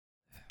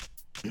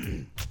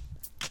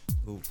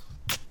Ooh.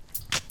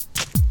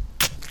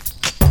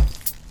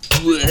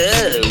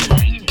 Whoa,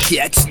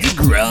 catch the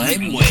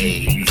grime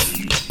wave.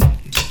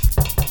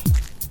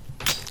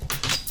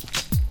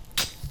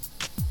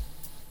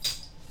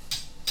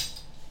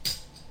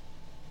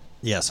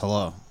 Yes,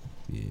 hello.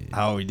 Yeah.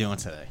 How are we doing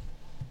today?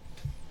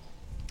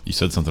 You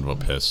said something about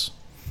piss.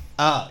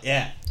 Oh,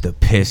 yeah. The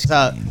piss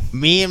So, game.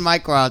 me and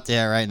Mike are out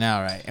there right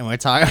now, right? And we're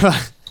talking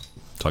about...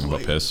 Talking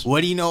about piss.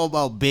 What do you know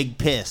about Big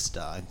Piss,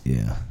 dog?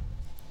 Yeah.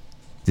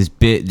 This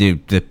bit,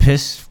 dude. The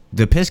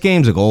piss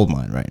game's a gold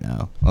mine right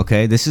now.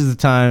 Okay, this is the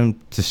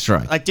time to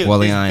strike. Like, dude, while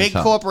the there's iron's big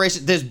hot.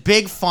 corporations, there's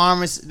big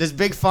farmers, there's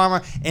Big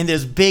Pharma, and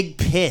there's Big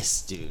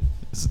Piss, dude.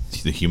 Is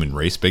the human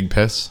race big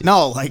piss?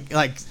 No, like...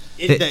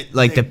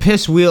 The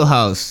piss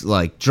wheelhouse,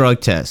 like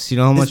drug tests. You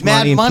know how there's much mad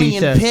money money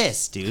in in tests?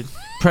 piss, dude.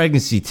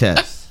 Pregnancy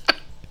tests.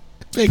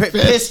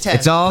 Piss test.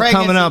 It's all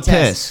pregnancy coming out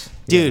test. piss.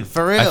 Dude,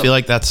 for real. I feel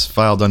like that's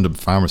filed under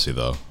pharmacy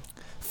though.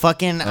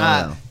 Fucking,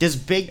 know. does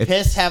Big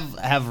Piss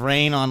have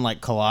rain on,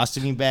 like,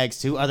 colostomy bags,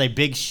 too? Are they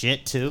big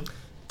shit, too?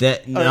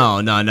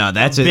 No.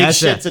 That's Big a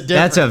shit's a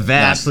that's a different-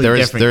 vastly There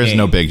is different. there is game.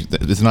 no big.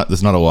 There's not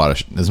a lot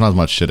of. There's not as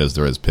much shit as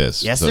there is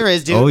piss. Yes, So- there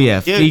is, dude. Oh, yeah,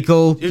 Dude,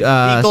 fecal,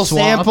 fecal swabs.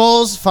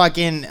 samples,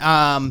 fucking,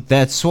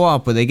 That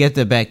swap where they get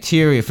the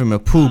bacteria from a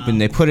poop and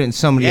they put it in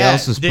somebody yeah,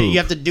 else's dude, poop. you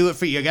have to do it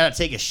for, you gotta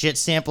take a shit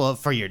sample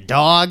for your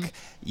dog.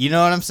 You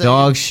know what I'm saying?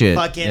 Dog shit,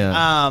 Fucking,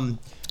 yeah.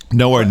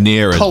 Nowhere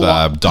near as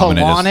dominant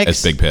colonics.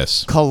 as big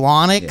piss.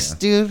 Colonics, Yeah.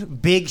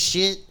 dude. Big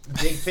shit.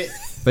 Big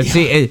piss. But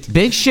see,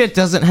 big shit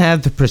doesn't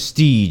have the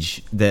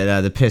prestige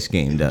that the piss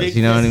game does. Big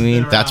You know what I piss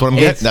mean? been That's what I'm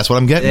around. getting. That's what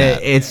I'm getting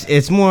at.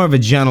 It's more of a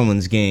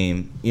gentleman's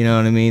game. You know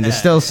what I mean? There's Yeah.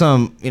 still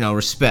some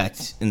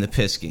respect in the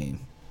piss game.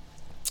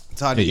 It's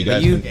hard Hey, to you get guys,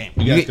 into you- the game.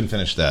 you guys you- can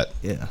finish that.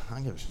 Yeah. I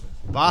don't give a shit.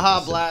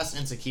 Baja Blast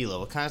and tequila.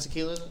 What kind of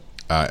tequila is it?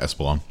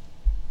 Espolon.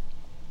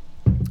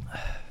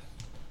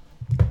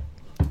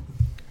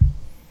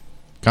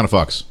 Kind of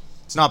fucks.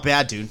 It's not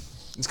bad, dude.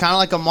 It's kind of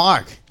like a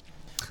mark.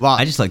 Well,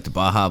 I just like the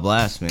Baja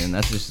Blast, man.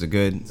 That's just a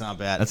good. it's not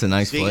bad. That's a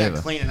nice Speaking flavor.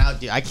 of cleaning out,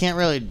 dude, I can't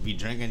really be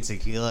drinking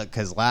tequila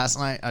because last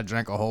night I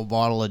drank a whole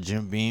bottle of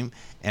Jim Beam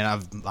and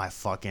I've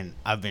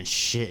been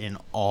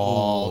shitting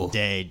all Ooh.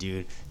 day,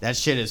 dude. That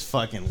shit is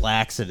fucking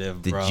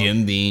laxative, The bro.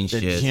 Jim Beam The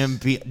shit. Jim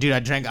Beam, dude.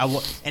 I drank,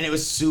 and it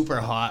was super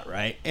hot,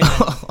 right? And,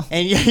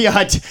 and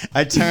yeah,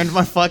 I turned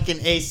my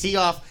fucking AC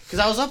off because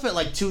I was up at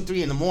like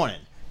 2-3 in the morning,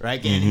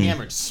 right, getting Mm-hmm.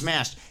 hammered,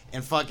 smashed,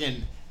 and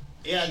fucking.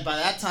 Yeah, by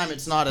that time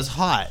it's not as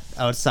hot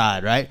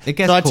outside, right? It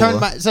gets so I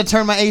cooler.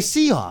 turned my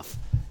AC off.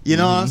 You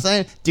know what I'm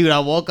saying, dude? I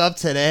woke up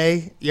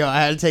today.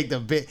 I had to take the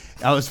bit.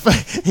 I'm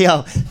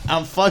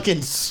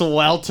fucking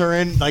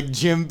sweltering like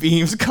Jim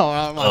Beam's coming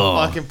out of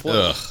my fucking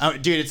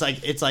porch. Dude,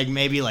 it's like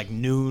maybe like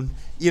noon.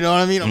 You know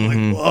what I mean? I'm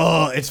like,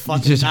 whoa, it's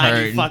fucking Just 90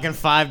 hurting. fucking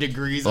 5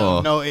 degrees.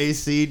 Oh. No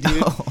AC,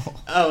 dude.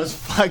 I was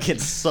fucking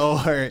so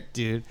hurt,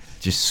 dude.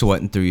 Just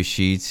sweating through your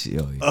sheets.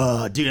 Yo,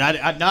 yeah. Dude,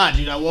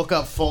 I woke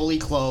up fully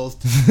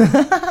clothed. Dude,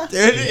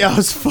 I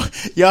was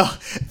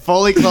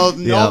fully clothed,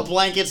 no Yep.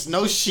 blankets,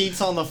 no sheets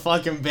on the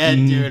fucking bed,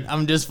 dude.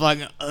 I'm just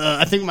fucking.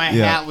 I think my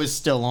Yeah. hat was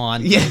still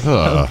on.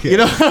 Yeah. You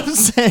know what I'm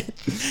saying?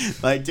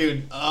 Like,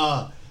 dude.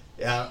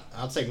 Yeah.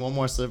 I'll take one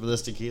more sip of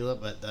this tequila,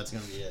 but that's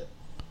gonna be it.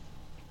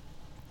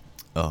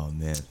 Oh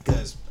man.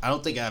 Because I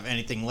don't think I have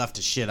anything left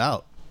to shit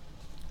out.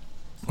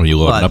 Or you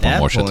loading Well, at up on that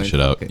more shit to point, shit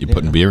out. okay, You're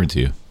putting yeah. beer into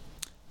you.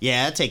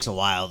 Yeah, it takes a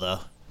while though.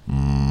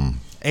 And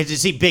to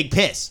see Big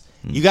Piss,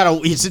 you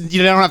don't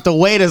have to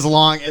wait as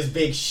long as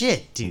Big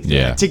Shit, dude.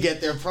 Yeah. To get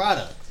their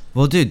product.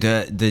 Well, dude,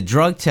 the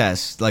drug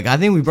test, like I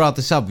think we brought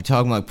this up. We're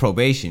talking like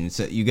probation. It's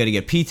you got to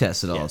get P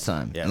tested all Yes, the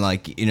time, yes. and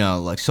like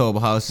like sober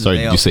houses. Sorry,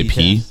 they did all you say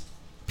P? test.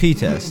 P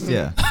test,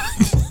 yeah.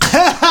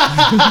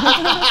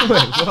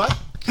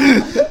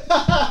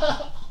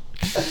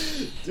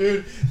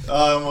 Dude,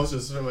 I almost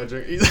just spit my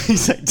drink.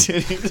 He's like,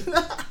 dude.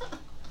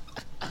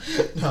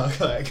 No,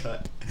 go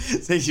ahead.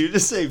 So you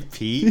just say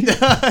P?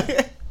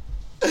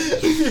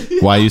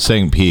 Why are you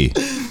saying P?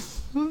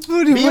 What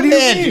Be a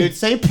man, dude.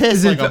 Say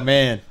piss like a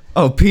man.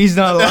 Oh, P's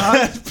not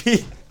allowed.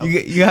 P.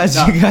 you guys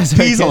No, are P's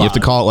okay. You have to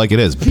call it like it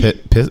is.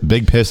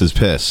 Big piss is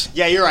piss.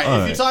 Yeah, you're right. All If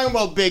right. you're talking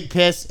about Big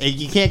Piss,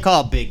 you can't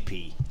call it Big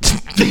P.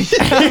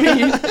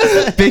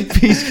 Big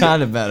P's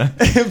kind of better.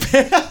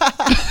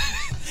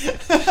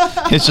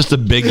 It's just a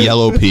big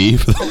yellow P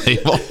for the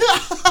label.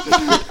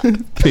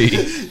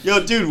 P.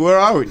 Yo, dude, where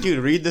are we? Dude,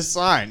 read the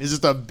sign. It's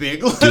just a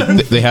big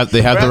They have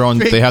their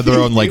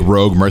own like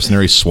rogue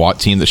mercenary SWAT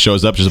team that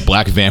shows up, just a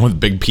black van with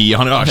big P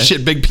on it. Oh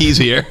shit, Big P's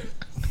here.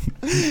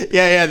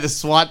 Yeah, the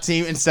SWAT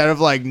team, instead of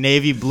like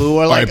navy blue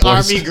or like right,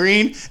 boys. army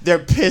green, they're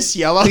piss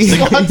yellow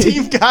SWAT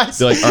team guys.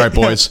 They're like, all right,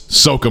 boys,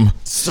 soak them.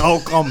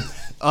 Soak them.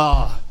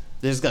 Oh,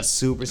 they just got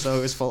super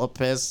soakers full of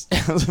piss.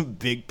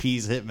 Big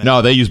P's hitman.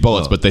 No, they use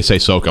bullets, but they say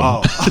soak them.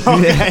 Oh,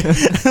 okay.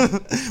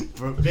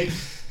 Bro,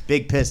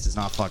 big piss does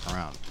not fuck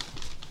around.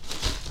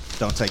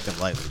 Don't take them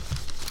lightly.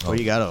 What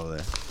do you got over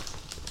there?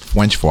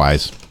 French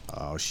fries.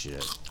 Oh,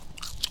 shit.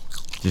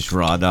 Just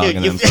raw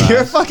dogging Dude, them you're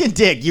a fries. fucking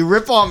dick. You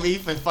rip on me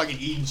for fucking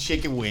eating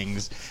chicken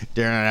wings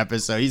during an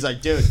episode. He's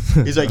like, dude.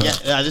 He's like,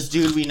 yeah, this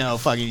dude we know.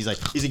 Fucking. He's like,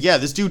 yeah,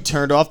 this dude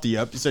turned off the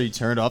episode. He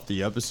turned off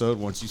the episode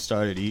once you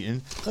started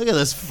eating. Look at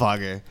this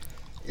fucker.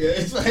 Yeah,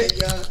 it's like,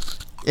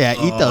 yeah,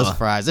 eat those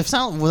fries. Those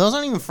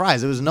aren't even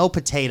fries. There was no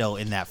potato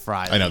in that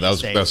fry. I know, that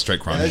was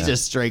straight crunch. That was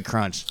just straight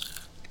crunch.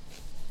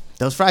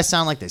 Those fries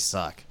sound like they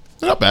suck.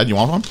 They're not bad. You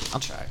want one? I'll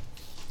try.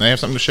 They have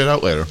something to shit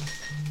out later.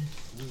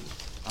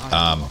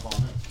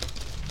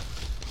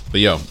 But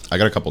yo, I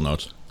got a couple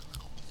notes.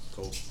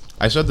 Cool.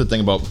 I said the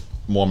thing about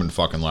Mormon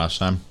fucking last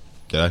time.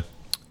 Did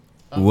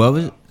I? What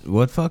was it?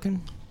 What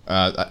fucking?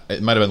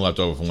 It might have been left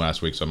over from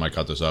last week, so I might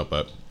cut this out.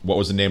 But what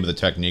was the name of the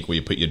technique where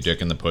you put your dick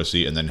in the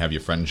pussy and then have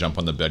your friend jump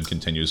on the bed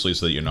continuously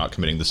so that you're not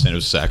committing the sin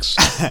of sex?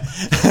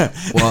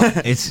 Well,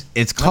 it's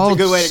That's called. a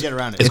good way to get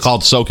around it. It's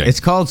called soaking. It's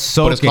called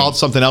soaking. But it's called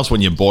something else when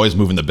your boy's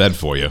moving the bed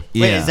for you.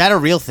 Yeah. Wait, is that a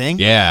real thing?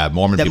 Yeah,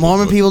 Mormon That people.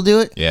 Mormon do it. people do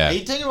it? Yeah. Are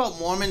you thinking about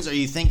Mormons or are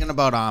you thinking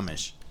about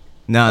Amish?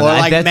 No, Or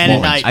like that's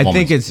Mennonite. I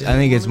think Mormons.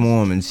 it's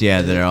Mormons.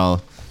 Yeah, they're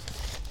all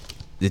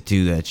that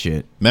do that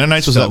shit.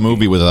 Mennonites was that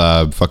movie with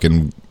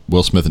fucking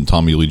Will Smith and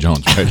Tommy Lee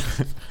Jones, right?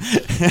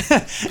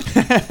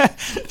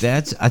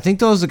 I think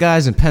those are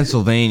guys in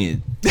Pennsylvania.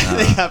 They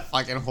got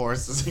fucking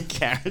horses and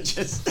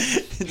carriages.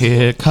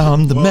 Here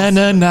come the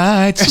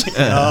Mennonites.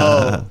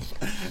 Oh,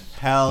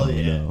 hell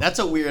yeah. That's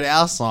a Weird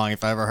Al song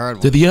if I ever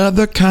heard They're one. the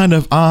other kind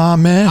of How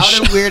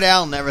Amish. did Weird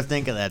Al never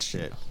think of that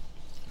shit?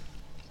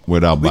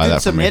 Where'd I We buy could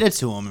that from me? submit it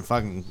to him and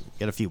fucking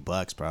get a few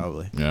bucks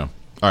probably. Yeah.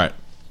 All right.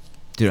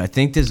 Dude, I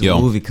think there's a Yo.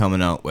 movie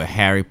coming out where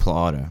Harry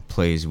Potter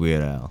plays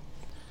Weird Al.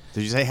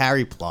 Did you say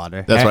Harry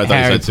Plotter? That's what I thought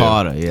Harry you said too.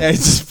 Potter, yeah.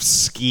 It's just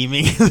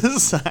scheming.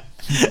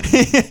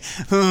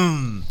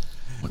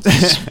 What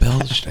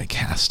spell should I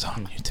cast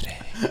on you today?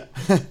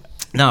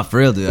 Nah, for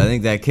real, dude. I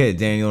think that kid,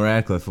 Daniel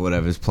Radcliffe or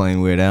whatever, is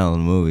playing Weird Al in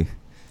the movie.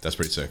 That's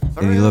pretty sick.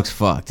 And he looks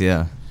fucked,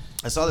 yeah.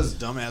 I saw this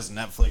dumbass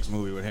Netflix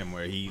movie with him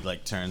where he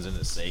like turns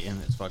into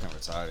Satan. It's fucking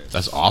retarded.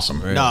 That's awesome.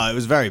 No, it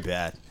was very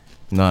bad.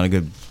 Not a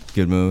good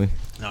movie.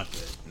 Not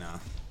good. No.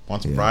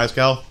 Want some fries,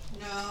 Cal?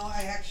 No,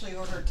 I actually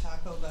ordered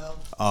Taco Bell.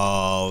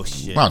 Oh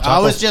shit! Wow, I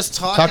was just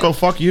talking. Taco,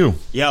 fuck you.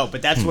 Yo,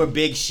 but that's where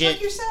big shit.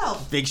 Fuck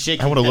yourself. Big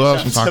shit. I would've can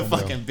loved catch some up Taco to Bell.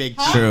 fucking big.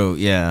 Huh? True,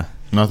 yeah.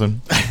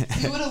 Nothing.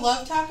 You would have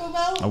loved Taco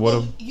Bell? I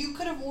would've. Well, you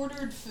could have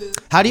ordered food.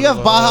 How do you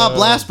have Baja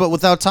Blast but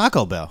without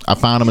Taco Bell? I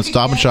found him at You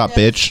Stop could and get Shop, it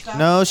at bitch. Stop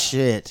No and Shop.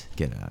 shit.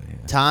 Get out of here.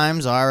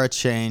 Times are a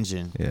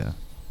changing. Yeah.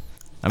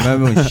 I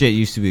remember when shit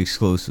used to be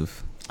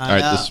exclusive. All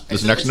right,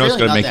 this next note's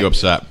gonna make you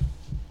upset.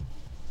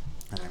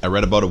 I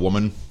read about a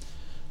woman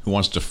who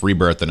wants to free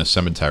birth in a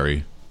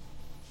cemetery.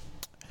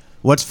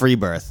 What's free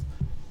birth?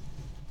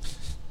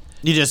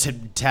 You just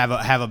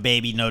have a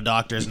baby, no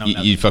doctors, no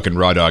nothing. You fucking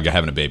raw dog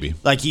having a baby.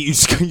 Like you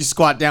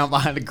squat down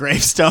behind a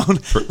gravestone,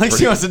 like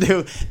she wants to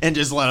do, and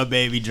just let a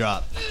baby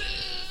drop.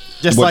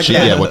 Just like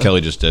that. Yeah, what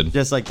Kelly just did.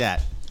 Just like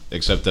that.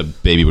 Except the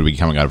baby would be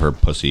coming out of her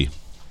pussy.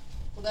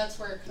 Well, that's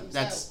where it comes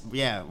That's out.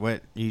 yeah. What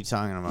are you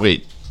talking about?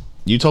 Wait,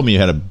 you told me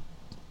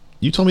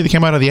you told me they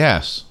came out of the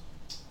ass.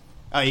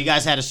 Oh, you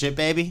guys had a shit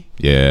baby?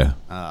 Yeah,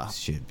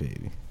 Shit,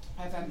 baby.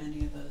 I've had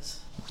many of those.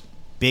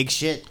 Big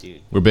shit,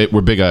 dude. we're big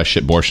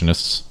shit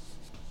abortionists.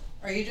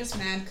 Are you just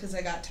mad because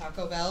I got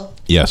Taco Bell?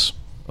 Yes,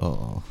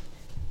 Oh.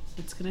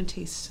 It's going to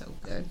taste so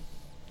good.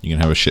 you can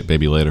have a shit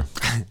baby later.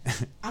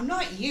 I'm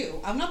not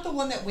you. I'm not the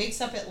one that wakes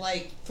up at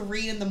like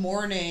 3 in the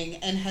morning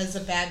and has a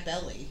bad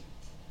belly.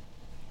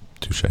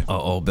 Touche.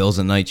 Oh, Bill's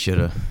a night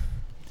shitter.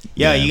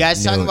 Yo, you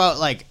guys talk knew it. about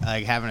like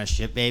having a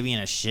shit baby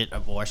and a shit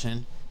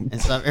abortion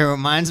and stuff. It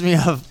reminds me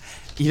of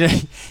you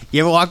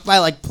ever walk by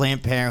like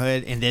Planned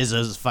Parenthood and there's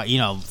those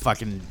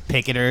fucking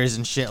picketers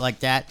and shit like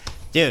that.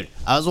 Dude,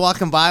 I was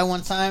walking by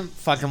one time,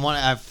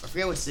 I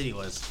forget what city it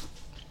was.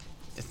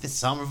 If it's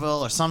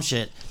Somerville or some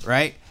shit,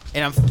 right?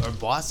 And or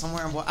Boston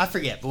somewhere, I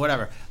forget, but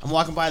whatever. I'm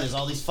walking by, there's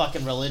all these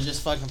fucking religious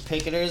fucking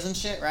picketers and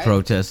shit, right?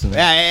 Protesting.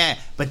 Yeah.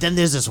 But then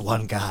there's this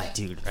one guy,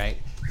 dude, right?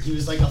 He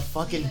was like a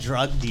fucking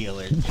drug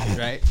dealer, dude,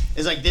 right?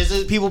 It's like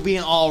there's people being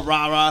all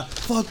rah-rah,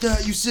 fuck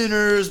that, you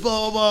sinners,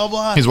 blah, blah,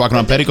 blah. He's walking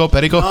on petticoat.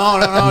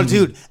 No,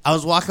 dude. I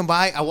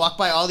walked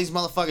by all these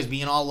motherfuckers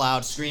being all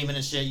loud, screaming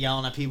and shit,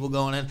 yelling at people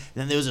going in. And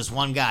then there was this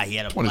one guy. He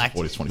had a 20s, black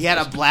 40s, he had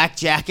a black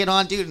jacket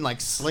on, dude, and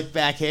like slick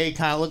back hair. He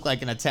kind of looked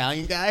like an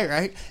Italian guy,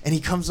 right? And he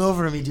comes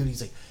over to me, dude.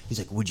 He's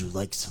like, would you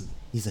like some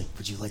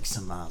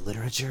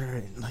literature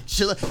and like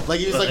shit? Like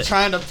he was like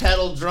trying to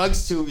peddle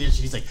drugs to me and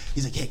shit. He's like,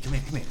 hey, come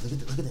here,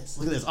 look at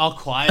this, all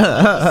quiet,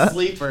 like a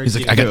sleeper. He's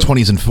like, dude. I got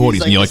 20s and 40s,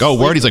 He's and you're like like, oh,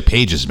 a word? He's like,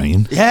 pages,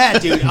 man. Yeah,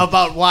 dude,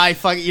 about why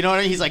fucking, you know what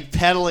I mean? He's like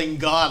peddling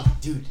God.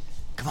 Dude,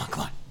 come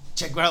on.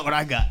 Check out what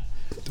I got.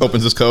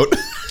 Opens his coat.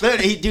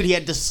 He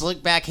had the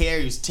slick back hair.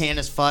 He was tan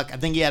as fuck. I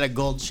think he had a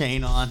gold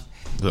chain on.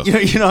 Ugh.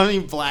 You know what I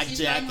mean? Black Is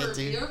he from jacket,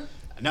 dude. Revere?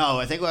 No,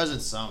 I think it was in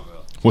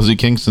Somerville. Was he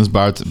Kingston's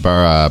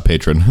bar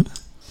patron?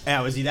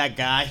 Yeah, was he that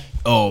guy?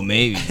 Oh,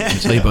 maybe.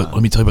 Let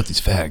me tell you about these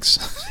fags.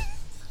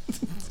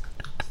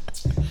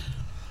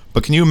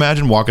 But can you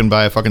imagine walking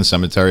by a fucking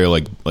cemetery, or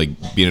like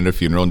being at a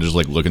funeral and just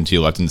like looking to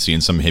your left and seeing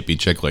some hippie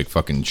chick like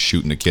fucking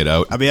shooting a kid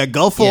out? I mean,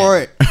 go for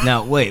it.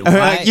 Now wait,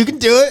 why, You can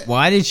do it.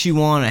 why did she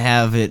want to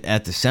have it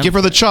at the cemetery? Give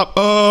her the chop.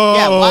 Oh,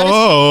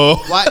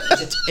 Yeah, why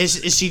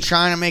is she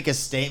trying to make a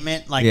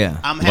statement? Like, Yeah.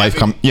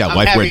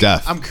 Life where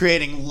death. I'm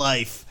creating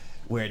life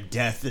where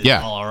death is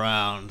Yeah. all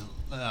around.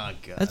 Oh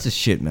god, That's a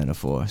shit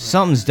metaphor.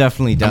 Something's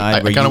definitely died.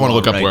 I where kind of you want to are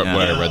look up right where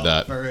now. I read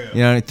that. for real.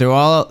 You know, through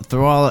all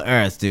the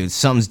earth, dude.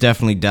 Something's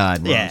definitely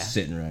died where Yeah. I'm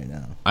sitting right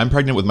now. I'm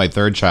pregnant with my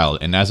third child,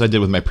 and as I did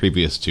with my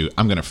previous two,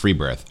 I'm going to free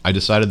birth. I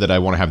decided that I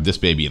want to have this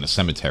baby in a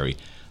cemetery.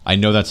 I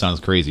know that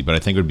sounds crazy, but I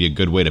think it would be a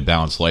good way to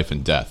balance life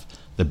and death.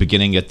 The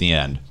beginning at the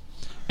end.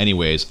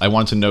 Anyways, I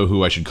want to know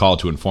who I should call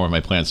to inform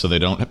my plans so they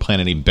don't plan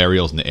any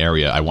burials in the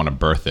area I want to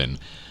birth in.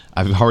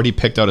 I've already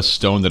picked out a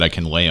stone that I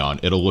can lay on.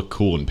 It'll look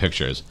cool in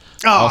pictures.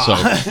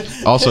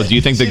 Also, do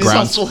you think the She's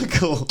grounds also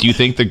cool. do you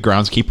think the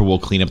groundskeeper will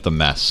clean up the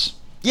mess?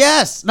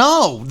 Yes,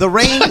 no, the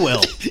rain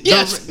will.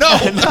 Yes, no.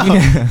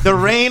 The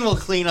rain will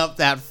clean up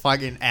that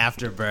fucking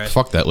afterbirth.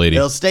 Fuck that lady.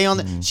 It'll stay on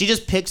the. She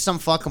just picked some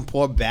fucking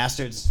poor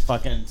bastard's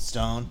fucking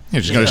stone.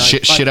 She's gonna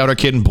shit out her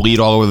kid and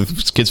bleed all over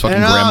the kid's fucking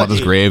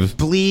grandmother's grave.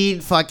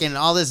 Bleed, fucking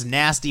all this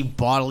nasty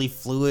bodily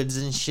fluids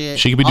and shit.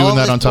 She could be All doing of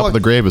that this on top of the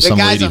grave of some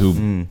guy's lady a-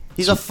 who.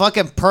 He's a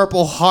fucking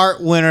Purple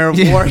Heart winner,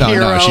 war No,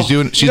 hero. she's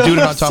doing it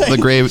on top of the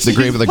grave of the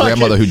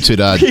grandmother who did.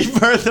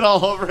 Rebirthed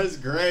all over his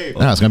grave.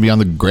 No, it's gonna be on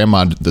the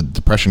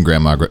depression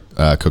grandma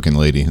cooking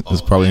lady.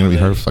 It's probably gonna be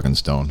her fucking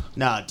stone.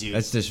 Nah, dude.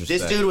 That's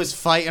disrespect. This dude was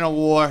fighting a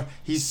war.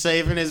 He's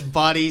saving his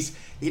buddies.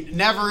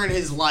 Never in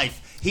his life.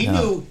 He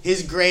knew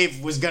his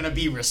grave was going to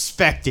be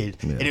respected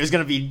and it was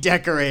going to be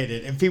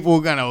decorated and people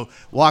were going to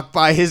walk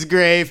by his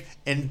grave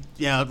and,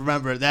 you know,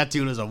 remember, that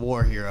dude was a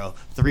war hero.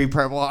 3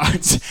 Purple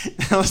Hearts.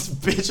 Those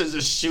bitches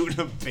are shooting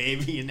a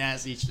baby and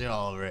nasty shit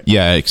all over it.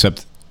 Yeah,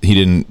 except he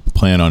didn't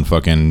plan on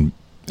fucking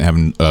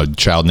having a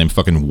child named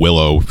fucking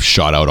Willow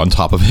shot out on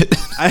top of it.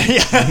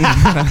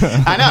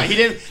 I know. He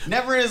didn't.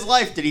 Never in his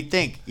life did he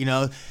think, you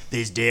know,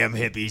 these damn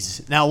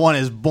hippies. Now one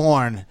is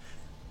born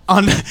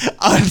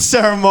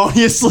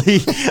unceremoniously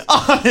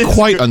on his,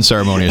 Quite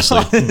unceremoniously.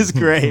 on his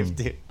grave,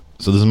 dude.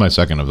 So this is my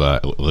second of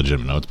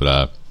legitimate notes,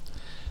 but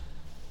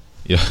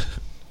yeah,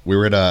 we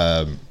were at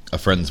a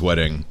friend's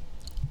wedding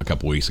a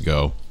couple weeks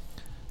ago,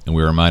 and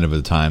we were reminded of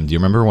the time. Do you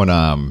remember when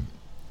a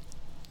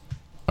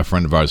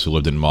friend of ours who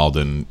lived in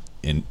Malden,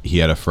 and he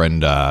had a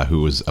friend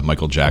who was a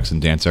Michael Jackson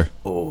dancer?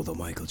 Oh, the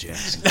Michael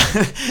Jackson.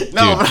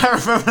 No, Dude. but I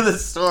remember the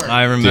story.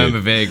 I remember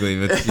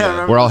vaguely. But,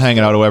 yeah. We're all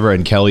hanging out, however,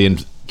 and Kelly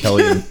and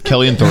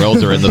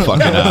Thrills are in the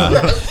fucking.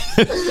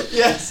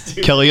 Yes,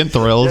 dude. Kelly and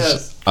Thrills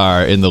Yes.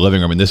 are in the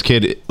living room, and this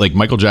kid, like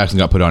Michael Jackson,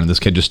 got put on, and this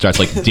kid just starts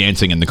like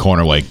dancing in the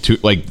corner, like Oh,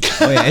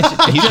 yeah,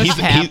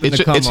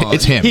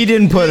 it's him. He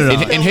didn't put it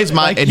on. In his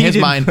mind, Like, in he his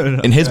didn't mind, put it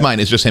on. in his mind,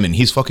 it's just him, and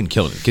he's fucking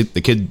killing it.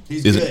 The kid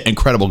He's is good. an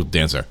incredible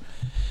dancer,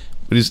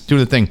 but he's doing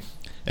the thing,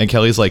 and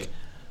Kelly's like,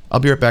 "I'll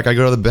be right back." I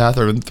go to the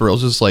bathroom, and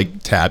Thrills just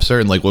like taps her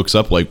and like looks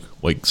up, like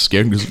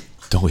scared, and goes,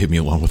 "Don't leave me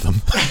alone with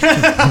him."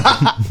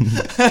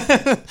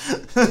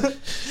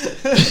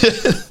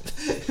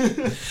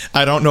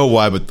 I don't know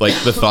why, but like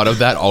the thought of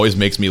that always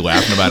makes me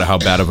laugh, no matter how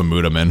bad of a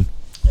mood I'm in.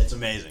 It's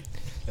amazing.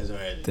 It's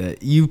amazing.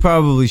 That you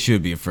probably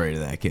should be afraid of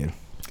that kid.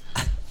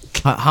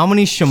 How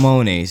many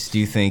Shimones do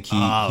you think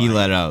he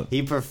let out?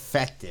 He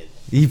perfected.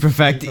 He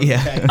perfected.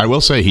 Yeah. I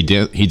will say he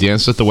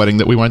danced at the wedding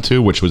that we went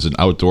to, which was an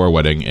outdoor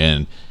wedding,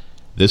 and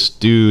this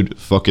dude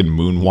fucking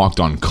moonwalked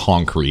on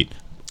concrete.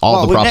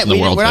 All the props in the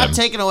world. We're to not him.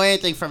 taking away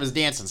anything from his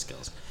dancing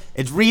skills.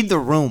 It's read the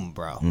room,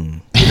 bro.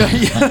 You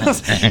know,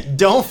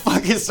 don't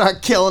fucking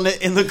start killing it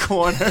in the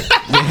corner.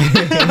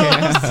 You know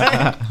what I'm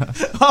saying?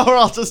 Oh, we're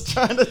all just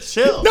trying to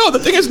chill. No, the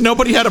thing is,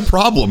 nobody had a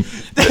problem.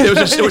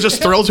 It was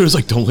just Thrills who was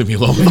like, "Don't leave me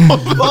alone."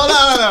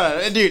 Well,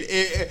 no, dude.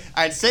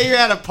 I'd say you're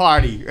at a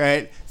party,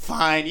 right?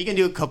 Fine, you can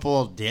do a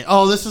couple of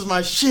oh, this is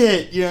my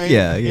shit. You know,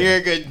 Yeah, you're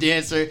a good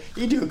dancer.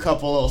 You do a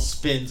couple little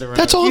spins around.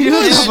 That's all You it do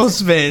a was. couple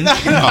spins. Oh,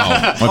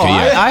 okay,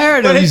 yeah. I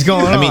heard But him. He's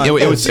going on. I mean, it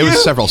was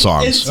several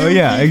songs. It's Oh, two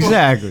yeah, people.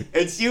 exactly.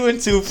 It's you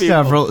and 2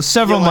 people.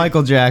 Several You're like-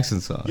 Michael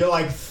Jackson songs. You're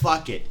like,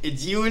 fuck it.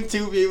 It's you and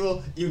 2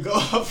 people. You go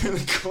up in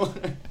the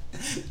corner.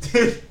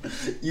 Dude,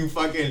 you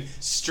fucking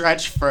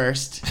stretch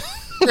first.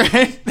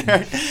 Right?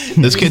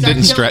 This kid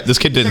didn't stretch. This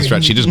kid didn't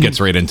stretch. He just gets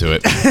right into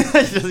it.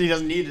 He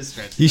doesn't need to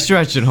stretch. He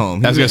stretched at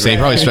home. I was gonna say he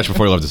probably stretched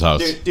before he left his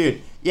house.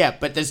 Dude, yeah,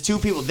 but there's 2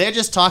 people. They're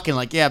just talking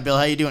like, yeah, Bill,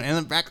 how you doing? And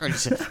in the background, you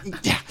say,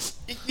 yeah.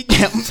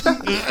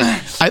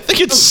 I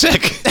think it's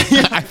sick.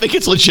 I think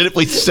it's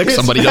legitimately sick.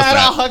 Somebody does It's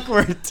that. mad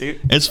awkward,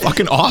 dude. It's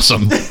fucking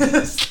awesome.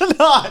 It's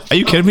not. Are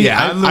you kidding me?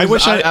 Yeah, I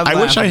wish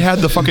I had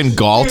the fucking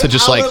gall to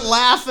just I like. would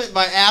laugh at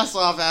my ass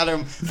off at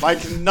him,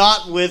 like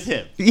not with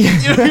him.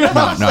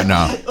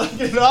 No.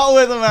 Like, not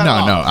with him at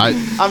all. No.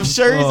 I'm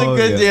sure he's a Oh,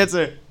 good yeah.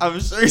 dancer. I'm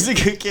sure he's a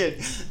good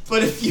kid.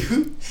 But if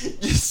you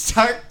just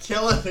start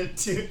killing it,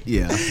 dude.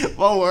 Yeah.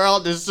 Well, we're all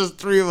there's just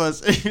 3 of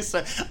us. And you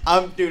say,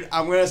 I'm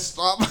gonna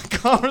stop my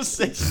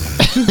conversation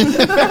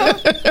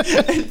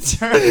and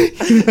turn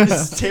and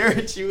stare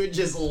at you and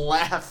just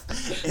laugh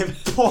and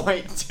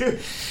point, dude.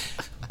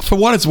 For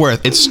what it's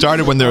worth, it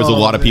started when there was a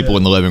lot of people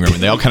in the living room,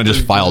 and they all kind of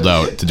just filed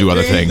out to do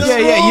other things.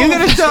 Yeah, you're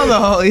gonna tell the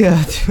whole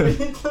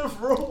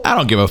dude. I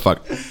don't give a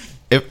fuck.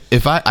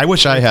 If I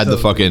wish I had the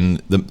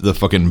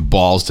fucking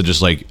balls to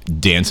just like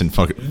dance and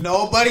fucking.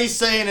 Nobody's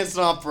saying it's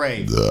not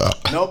brave.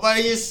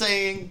 Nobody is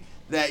saying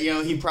that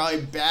he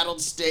probably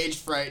battled stage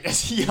fright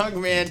as a young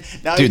man.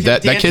 Now Dude,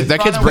 that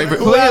kid's braver.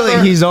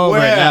 Clearly, he's over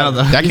it now.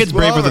 Though. That kid's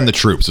braver than the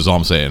troops. Is all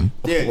I'm saying.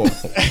 Dude,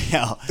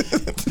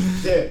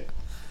 dude.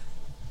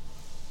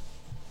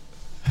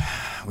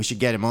 We should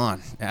get him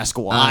on. Ask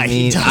why I he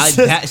mean, does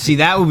this. see,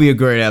 that would be a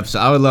great episode.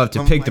 I would love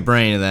to pick the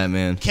brain of that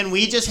man. Can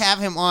we just have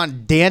him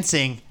on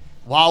dancing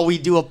while we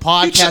do a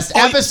podcast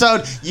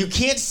episode? You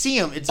can't see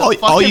him. It's a fucking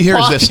all you hear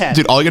podcast. is this,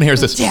 dude. All you're gonna hear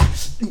is this. Yeah.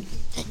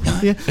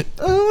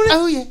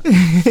 Oh yeah.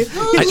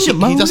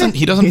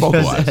 He doesn't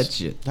vocalize. That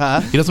shit.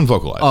 Huh? He doesn't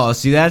vocalize. Oh,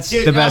 see, that's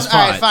Dude, the best all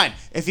part. right, fine.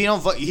 If you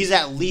don't, he's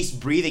at least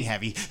breathing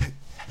heavy.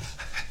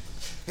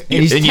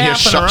 And he's and you hear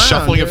tapping around,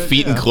 shuffling of dude.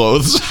 feet and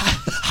clothes.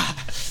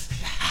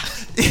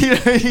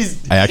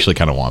 He's, I actually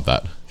kind of want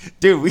that.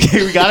 dude, we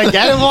gotta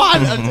get him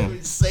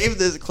on. Save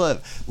this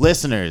clip,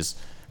 listeners.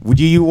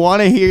 Do you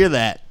want to hear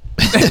that?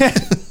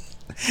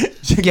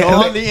 Go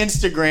on the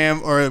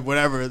Instagram or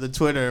whatever, the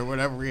Twitter,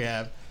 whatever we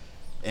have,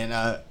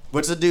 and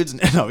what's the dude's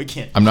name? No, we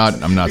can't. I'm not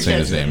saying can't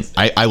his say name. his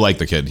I like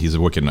the kid. He's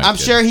a wicked nice I'm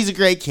kid. sure he's a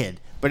great kid,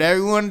 but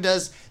everyone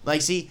does.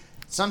 Like, see,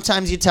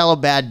 sometimes you tell a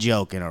bad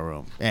joke in a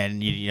room,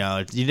 and you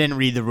didn't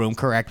read the room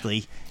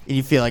correctly, and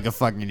you feel like a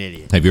fucking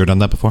idiot. Have you ever done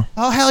that before?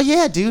 Oh hell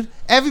yeah, dude!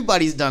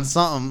 Everybody's done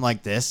something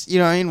like this. You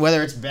know what I mean?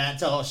 Whether it's bad,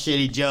 tell a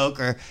shitty joke,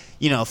 or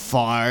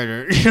fart,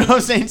 or what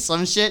I'm saying,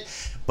 some shit.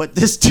 But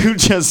this dude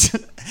just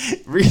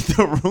read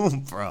the room,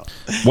 bro.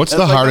 What's That's the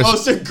like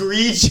hardest? the most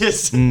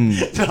egregious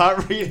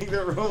not reading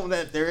the room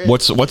that there is.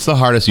 What's the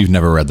hardest you've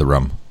never read the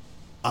room?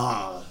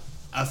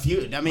 A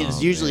few? I mean,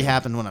 it's usually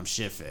happened when I'm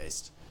shit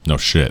faced. No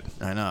shit.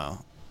 I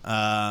know.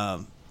 I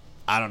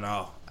don't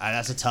know.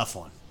 That's a tough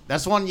one.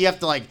 That's one you have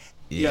to like.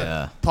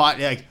 Yeah.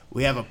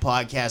 We have a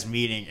podcast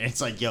meeting, and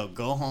it's like, yo,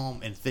 go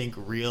home and think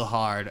real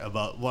hard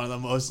about one of the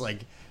most like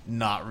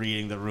not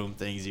reading the room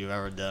things you've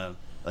ever done.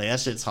 Like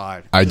that shit's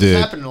hard. It's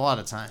happened a lot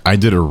of times. I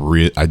did a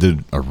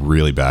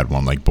really bad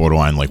one, like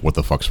borderline, like what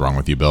the fuck's wrong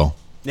with you, Bill?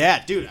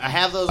 Yeah, dude, I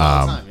have those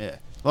all the time. Yeah.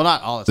 Well,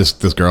 not all the time.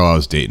 This girl I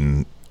was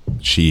dating,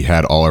 she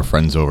had all her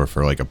friends over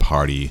for like a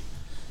party,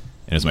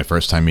 and it was my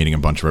first time meeting a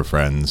bunch of her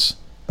friends,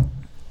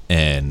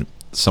 and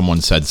someone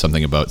said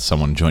something about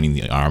someone joining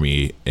the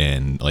army,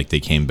 and like they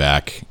came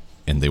back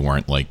and they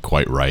weren't like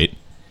quite right,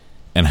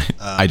 and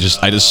I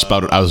just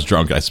spouted. I was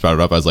drunk. I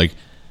spouted up. I was like,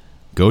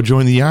 "Go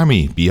join the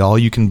army. Be all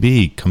you can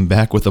be. Come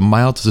back with a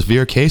mild to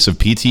severe case of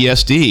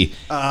PTSD."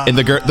 And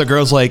the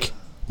girl's like,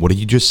 "What did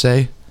you just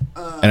say?"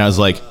 And I was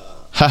like,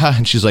 "Haha."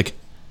 And she's like,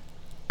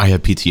 "I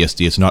have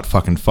PTSD. It's not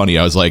fucking funny."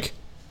 I was like,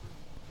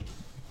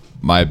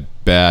 "My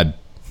bad."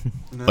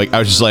 Like I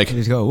was just like,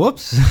 Just go,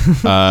 whoops.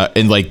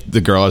 and like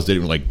the girl I was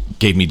dating like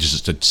gave me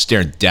just a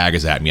staring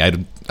daggers at me.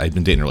 I'd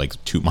been dating her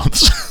like 2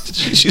 months.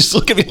 She's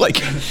looking at me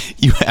like,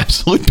 "You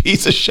absolute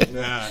piece of shit."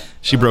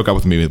 She broke up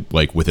with me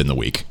like within the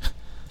week.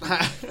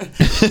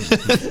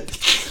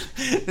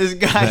 This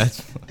guy.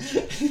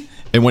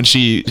 And when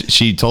she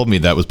told me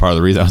that was part of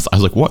the reason, I was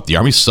like, "What? The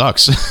army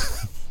sucks."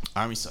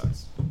 Army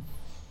sucks.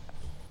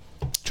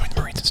 Join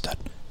the Marines instead.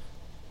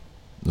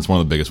 That's one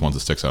of the biggest ones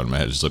that sticks out in my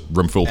head. Just a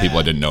room full of people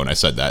I didn't know, and I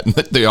said that. And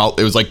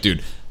it was like,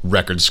 dude,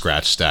 record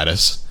scratch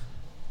status.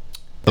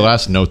 The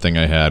last note thing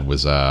I had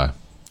was I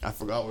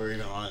forgot we were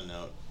even on a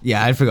note.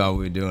 Yeah, I forgot what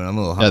we were doing. I'm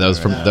a little. yeah, that was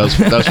from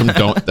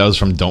that was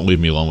from Don't Leave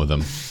Me Alone with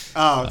Him.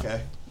 Oh,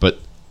 okay. But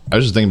I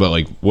was just thinking about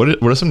like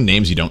what are some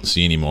names you don't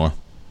see anymore?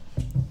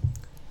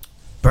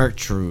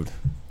 Bertrude.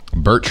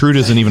 Bertrude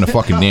isn't even a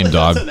fucking name,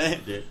 dog. That's a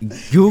name, dude.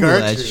 Google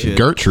that Gertrude. shit.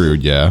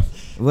 Gertrude, yeah.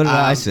 What did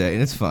I say?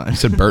 It's fine. I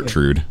said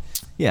Bertrude.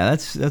 Yeah,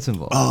 that's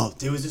involved. Oh,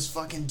 there was this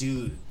fucking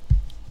dude.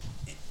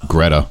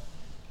 Greta.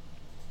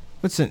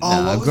 What's it? Oh,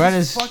 Nah, what was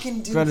Greta's this fucking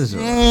dude's Greta's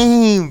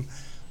name?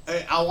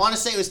 I want to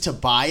say it was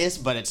Tobias,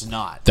 but it's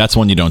not. That's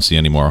one you don't see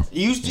anymore.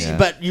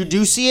 But you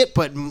do see it,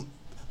 but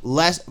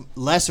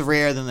less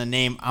rare than the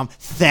name.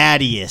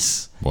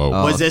 Thaddeus. Whoa.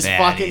 Oh, Was this Thaddeus,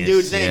 fucking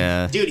dude's name?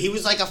 yeah. Dude, he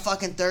was like a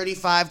fucking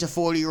 35 to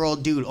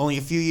 40-year-old dude, only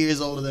a few years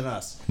older than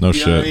us. No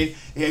You know what I shit. mean?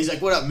 Yeah, he's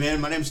like, "What up, man?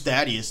 My name's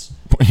Thaddeus."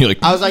 You're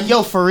like, I was like,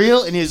 "Yo, for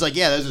real?" And he was like,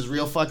 "Yeah, that's his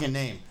real fucking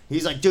name."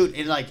 He's like, "Dude,"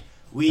 and like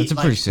we. That's a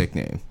like, pretty sick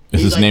name.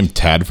 is he's his like- name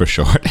Tad for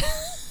short?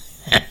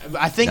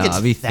 I think Nah, it's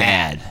it'd be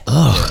Thad. Thad.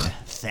 Ugh.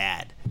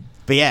 Thad.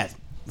 But yeah,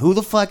 who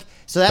the fuck?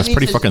 So That's means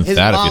pretty fucking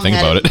Thad if you mom think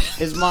had about it.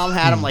 His mom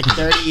had him like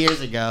 30 years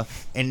ago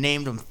and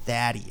named him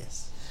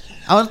Thaddeus.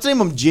 Let's name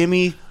him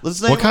Jimmy.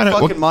 Let's name What him kind of-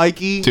 fucking what-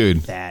 Mikey.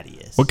 Dude.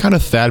 Thaddeus. What kind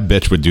of Thad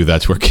bitch would do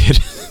that to her kid?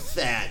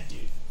 Thad, dude.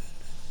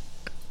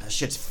 That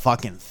shit's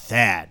fucking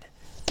Thad.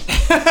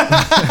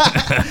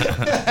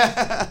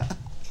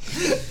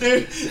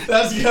 Dude,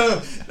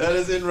 that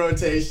is in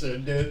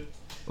rotation, dude.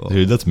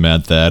 Dude, that's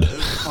mad Thad.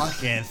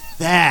 Fucking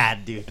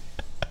Thad, dude.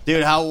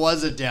 Dude, how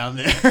was it down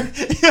there?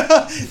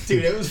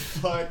 Dude, it was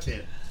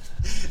fucking.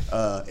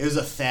 It was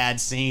a thad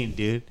scene,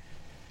 dude.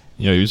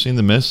 Yo, you seen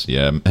The Mist?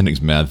 Yeah,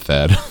 ending's mad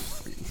thad.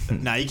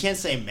 No, you can't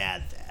say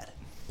mad thad.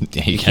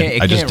 Yeah, you Can't- can.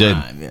 it I just can't did.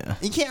 rhyme, yeah.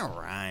 You can't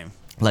rhyme.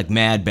 Like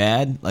mad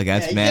bad. Like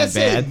that's Yeah, you mad can't say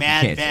bad. You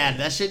mad can't say bad.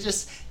 That shit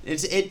just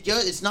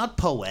it's not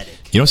poetic.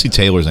 You don't see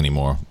Taylors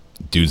anymore.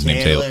 Dudes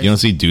named Taylor. Taylors. You don't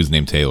see dudes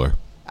named Taylor.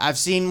 I've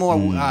seen more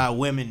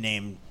women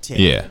named Taylor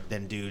Yeah.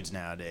 than dudes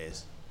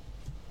nowadays.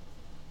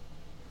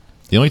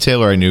 The only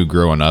Taylor I knew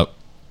growing up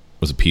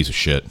was a piece of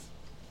shit.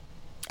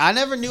 I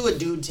never knew a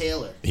dude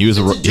Taylor. He was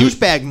It's a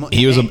douchebag.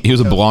 He was a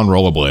name. blonde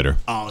rollerblader.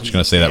 Oh, Just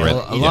gonna say that right.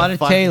 Well, a He's lot a of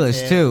fucking Taylors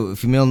Taylor. too.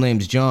 If your middle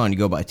name's John, you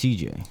go by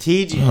TJ.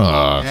 TJ.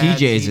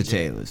 TJ is a TJ.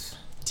 Taylor's.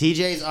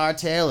 TJ's are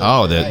Taylor.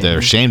 Oh, they're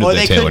ashamed of Or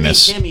their they could be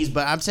Taylorness. Timmy's,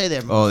 but I'd say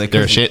they're. Oh, they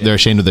They're could be-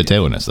 ashamed of their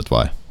Taylorness. That's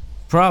why.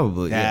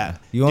 Probably. Yeah. Yeah.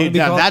 You want to Dude, be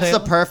now called that's Taylor?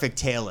 the perfect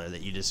Taylor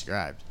that you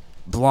described.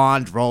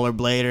 Blonde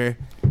rollerblader.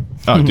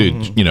 Oh,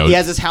 dude, you know, He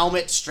has his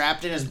helmet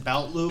strapped in his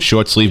belt loop.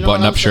 short sleeve You know what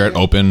button up I'm shirt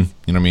saying? open.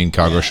 You know what I mean?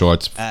 Cargo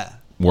shorts. Uh,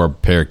 Wore a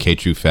pair of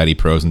K2 Fatty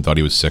Pros and thought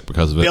he was sick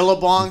because of it.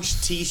 Billabong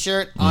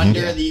t-shirt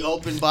under the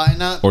open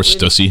button up. Or dude.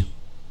 Stussy.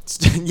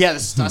 Yeah, the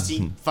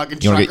Stussy fucking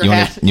You wanna trucker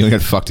hat. get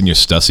get fucked in your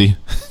Stussy?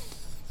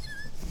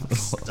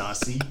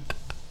 Stussy.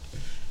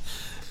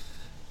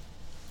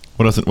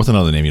 What's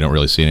another name you don't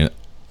really see in it?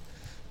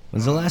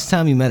 When's the last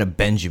time you met a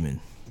Benjamin?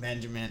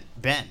 Benjamin.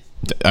 Ben.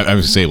 I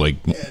would say like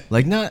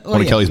Like not.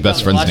 one of Kelly's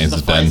best friends' Watches names the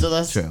is Ben. Fights with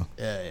us? True.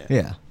 Yeah, yeah.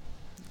 Yeah.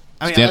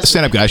 I mean,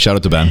 Stand up guy. Shout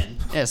out to Ben.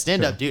 Yeah,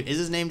 stand up, dude. Is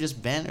his name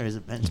just Ben or is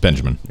it Ben? It's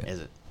Benjamin. Is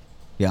it?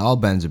 Yeah. All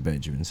Bens are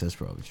Benjamins. That's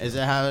probably true. Is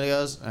that how it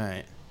goes? All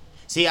right.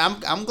 See,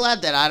 I'm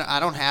glad that I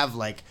don't have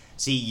like.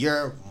 See,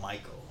 you're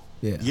Michael.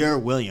 Yeah. You're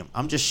William.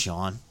 I'm just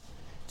Sean.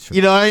 Sure.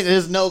 You know, what I mean?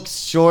 There's no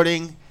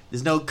shorting.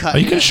 There's no cut. Oh,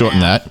 you can shorten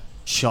that.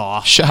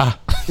 Shaw. Shaw.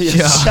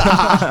 Yeah,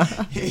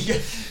 Shaw.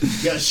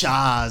 Yeah,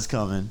 Shaw's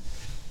coming.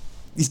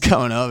 He's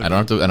coming over. I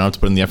don't have to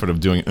put in the effort of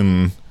doing.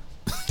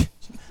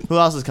 Who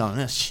else is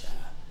coming? Shaw.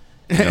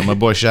 Yeah, my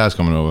boy Shaw's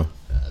coming over.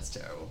 That's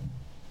terrible.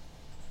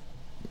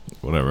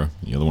 Whatever.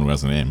 You're the one who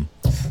has the name.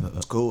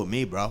 It's cool with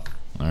me, bro. All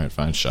right,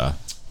 fine, Shaw.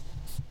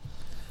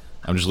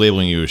 I'm just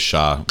labeling you as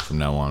Shaw from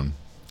now on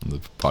the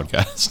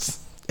podcast.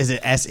 Is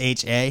it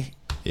SHA?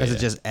 Or is Yeah. it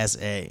just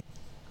SA?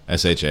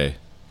 SHA.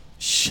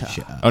 Shaw.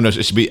 Oh no, it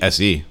should be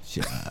SE.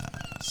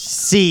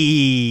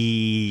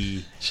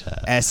 C.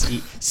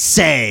 SE.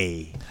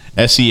 Say.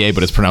 SEA,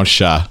 but it's pronounced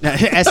Shaw.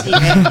 SEA.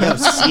 No,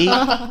 C.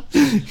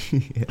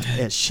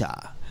 It's Shaw.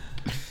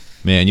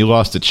 Man, you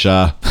lost it,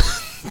 Shaw.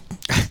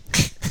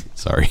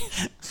 Sorry.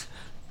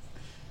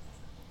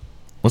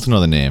 What's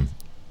another name?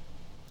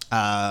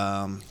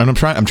 And I'm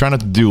trying not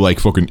to do like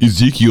fucking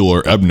Ezekiel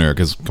or Ebner,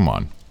 because come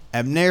on,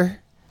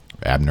 Abner.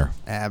 Abner.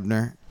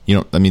 You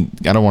know, I mean,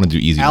 I don't want to do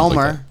easy ones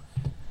like Elmer.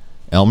 that.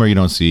 Elmer, you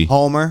don't see.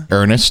 Homer.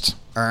 Ernest,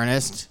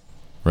 Ernest.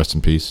 rest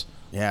in peace.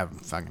 Yeah,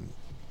 fucking.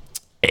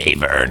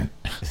 Avern.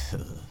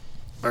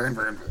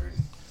 Burn.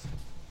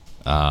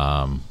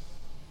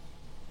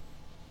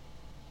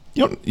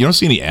 You don't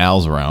see any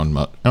Al's around.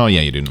 Oh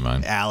yeah, you do. Never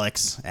mind.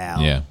 Alex.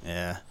 Al. Yeah.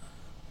 Yeah.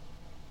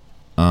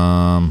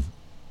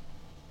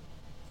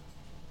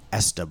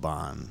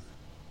 Esteban.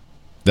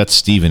 That's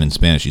Steven in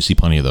Spanish. You see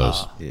plenty of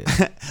those.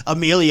 Yeah.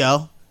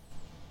 Emilio.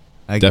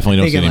 I Definitely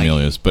don't see think any it,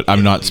 like, Emilios, but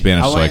I'm not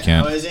Spanish, so I I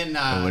can't. was in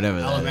whatever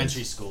that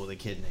elementary school with a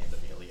kid named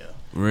Emilio.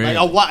 Really?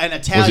 Like an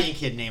Italian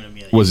kid named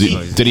Emilio. Was he?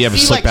 See- Did he have a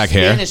see, slick like back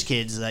hair? Spanish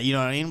kids, you know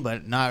what I mean,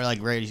 but not like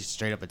very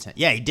straight up Italian.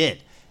 Yeah, he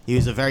did. He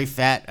was a very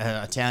fat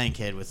Italian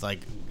kid with like.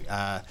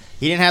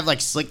 He didn't have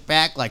like slick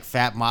back like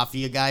fat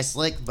mafia guy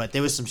slick, but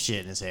there was some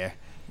shit in his hair.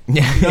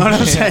 Yeah. You know what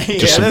I'm saying?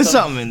 Yeah, some- there's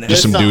something in there.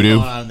 Just some There's something doo-doo.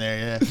 going on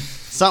there. Yeah,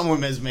 something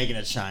was making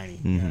it shiny.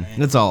 You know what I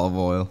mean? It's olive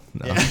oil.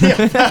 No.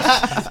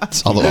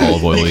 It's all the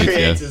olive oil He eats,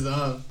 creates yeah. his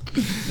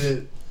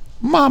own.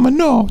 Mama,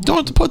 no,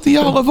 don't put the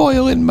olive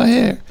oil in my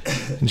hair.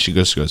 And she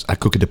goes, I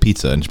cook it a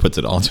pizza, and she puts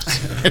it all into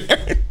her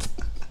hair.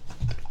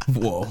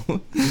 Whoa.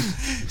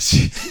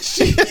 She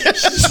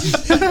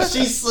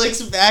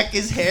slicks back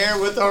his hair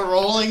with a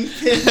rolling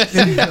pin.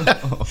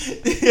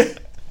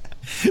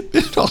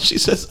 All she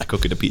says, I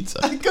cook it a pizza.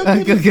 I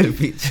go get a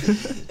pizza.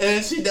 And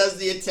then she does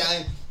the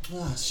Italian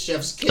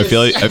chef's kiss. I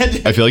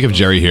feel like if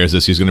Jerry hears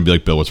this, he's gonna be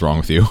like, Bill, what's wrong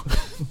with you?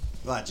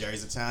 What,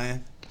 Jerry's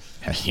Italian?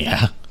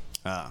 Yeah.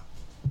 Oh.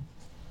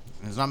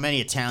 There's not many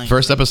Italian.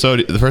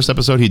 The first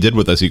episode he did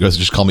with us, he goes,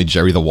 just call me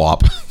Jerry the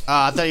Wop.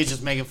 I thought he was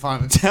just making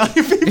fun of Italian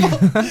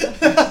people.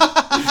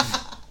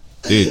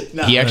 Dude,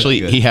 No, he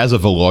has a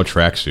velour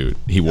tracksuit.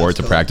 He wore it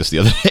to practice the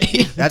other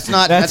day. That's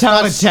not. That's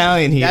how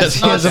Italian he That's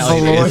is. not He has a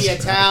strictly velour.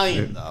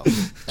 Italian though.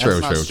 That's True,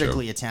 not true,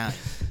 strictly Italian.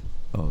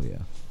 Oh yeah.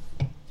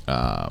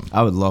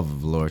 I would love a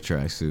velour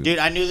tracksuit. Dude,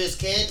 I knew this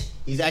kid.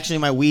 He's actually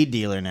my weed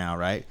dealer now,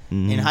 right?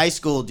 In high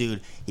school,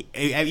 dude.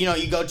 You know,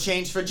 you go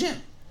change for gym.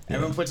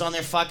 Everyone puts on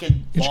their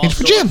fucking ball change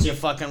for shorts, gym. your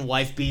fucking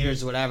wife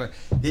beaters, or whatever.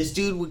 This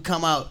dude would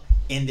come out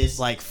in this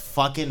like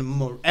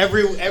fucking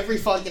every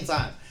fucking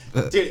time.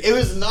 Dude, it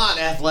was not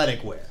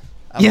athletic wear.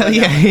 Yeah, he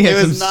It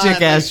had was some not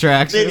sick ass like-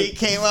 tracks. Dude, he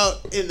came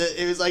out in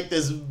it was like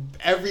this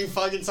every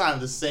fucking time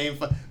the same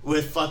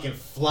with fucking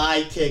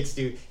fly kicks,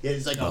 dude.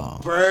 It's like a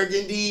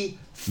burgundy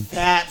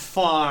Fat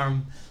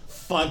Farm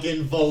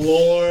fucking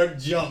velour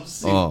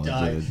jumpsuit,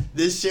 dog. Dude.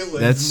 This shit was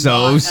That's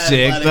so not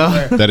sick, athletic though.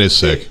 wear. That is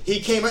sick. He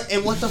came in,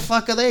 and what the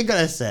fuck are they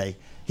gonna say?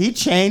 He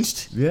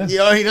changed. Yeah. You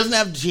know, he doesn't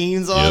have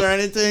jeans on Yep. or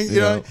anything. You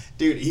know,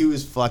 dude, he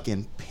was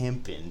fucking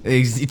pimping.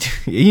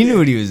 He knew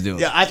what he was doing.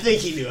 Yeah, I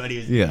think he knew what he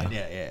was Yeah. doing.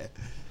 Yeah.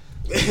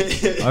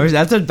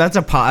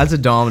 That's a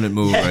dominant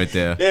move right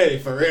there.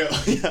 Dude, for real.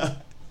 Yeah.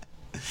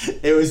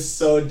 It was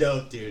so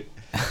dope, dude.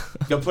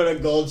 Go put a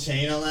gold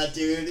chain on that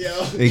dude,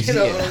 yo. You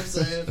know what I'm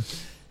saying?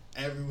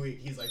 Every week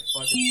he's like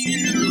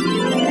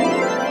fucking.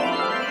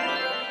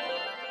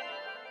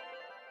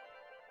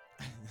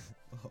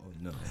 Oh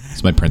no.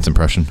 It's my Prince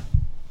impression.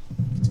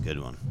 It's a good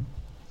one.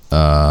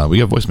 We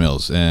got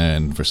voicemails,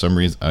 and for some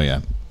reason,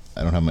 I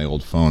don't have my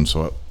old phone,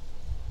 so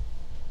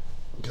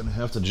I'm gonna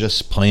have to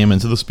just play them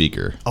into the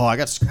speaker. Oh, I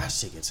got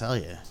scratch tickets. Hell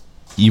yeah.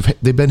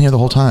 They've been here the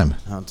whole time.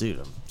 Oh, dude,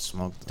 I'm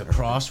smoked. The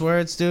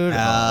crosswords, dude.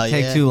 Yeah.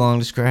 Take too long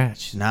to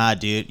scratch. Nah,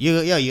 dude. You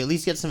at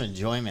least get some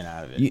enjoyment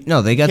out of it.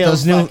 No, they got Kill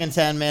those new. fucking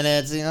 10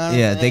 minutes. You know what I'm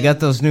Yeah, they saying? got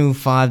those new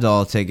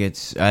 $5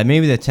 tickets.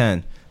 Maybe they're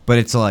 10, but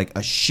it's like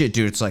a shit,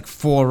 dude. It's like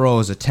 4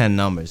 rows of 10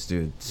 numbers,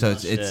 dude. So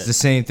it's shit. the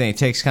same thing. It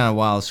takes kind of a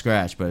while to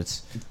scratch,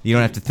 but you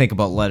don't have to think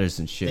about letters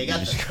and shit. They You got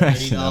the just scratch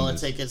the $30 numbers.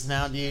 tickets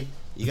now, dude.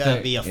 You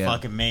gotta be a Yeah.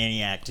 fucking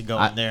maniac to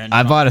go in there. And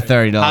I bought a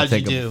 $30 How'd you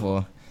ticket do?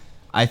 before.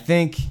 I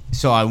think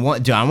so. I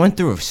went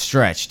through a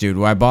stretch, dude,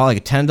 where I bought like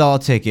a $10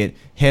 ticket,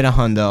 hit a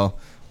hundo,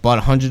 bought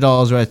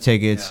 $100 worth of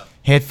tickets,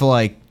 hit for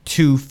like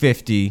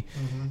 $250.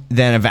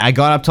 Then I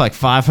got up to like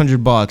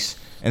 $500,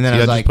 and then I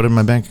was just like, put it in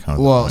my bank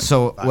account. well,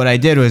 so what I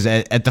did was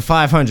at the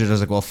 500, I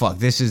was like, well, fuck,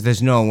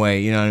 there's no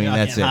way, you know what I mean? You're not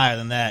That's getting it. higher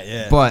than that,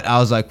 yeah. But I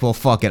was like, well,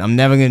 fuck it. I'm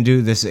never gonna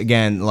do this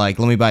again. Like,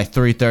 let me buy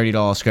three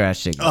 $30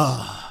 scratch tickets,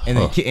 and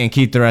then and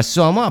keep the rest.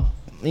 So I'm up.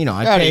 You know,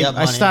 I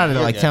started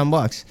at like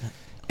 $10,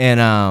 and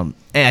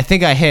I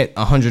think I hit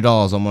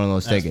 $100 on one of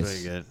those That's tickets.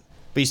 pretty good.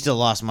 But you still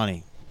lost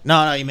money.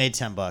 No, you made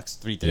 $10.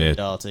 $3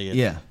 $30 tickets.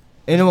 Yeah,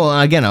 and well,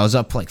 again, I was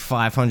up like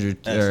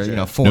 500 That's or true. you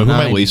know, You 490.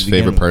 know who my least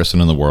favorite person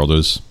in the world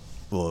is?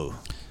 Whoa.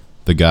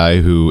 The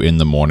guy who in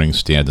the morning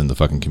stands in the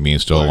fucking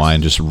convenience store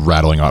line just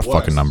rattling off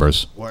fucking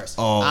numbers. Worse.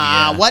 Oh,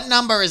 yeah. What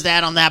number is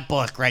that on that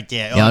book right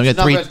there? Yeah, let me it's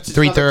get number-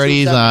 three it's number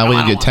 30s. 270. We No, I can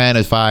don't get want 10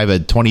 at 5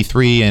 at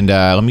 23, and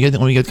let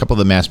me get a couple of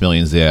the mass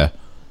millions there.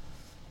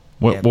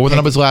 What were the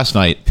numbers last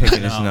night?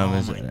 Picking his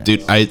numbers.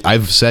 Dude,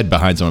 I've said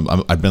behind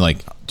someone, I've been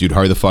like, dude,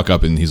 hurry the fuck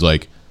up, and he's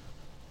like,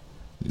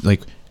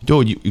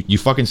 dude, you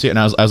fucking see it, and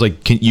I was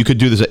like, you could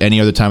do this at any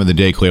other time of the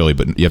day, clearly,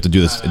 but you have to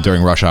do this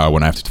during rush hour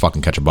when I have to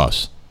fucking catch a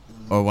bus.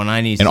 Or when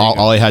I need. And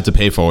all I had to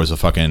pay for was a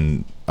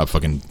fucking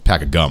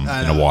pack of gum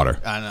I and a know. water.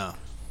 I know.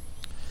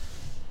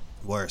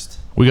 Worst.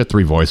 We got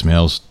 3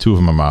 voicemails. 2 of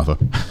them are Martha.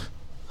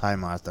 Hi,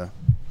 Martha.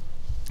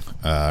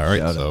 All right,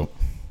 Shout so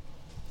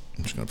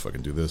I'm just gonna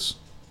fucking do this.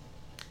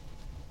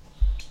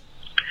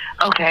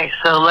 Okay,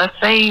 so let's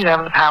say you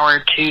have the power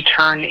to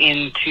turn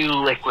into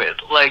liquid,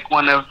 like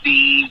one of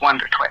the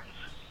Wonder Twins.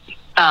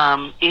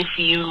 If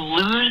you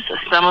lose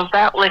some of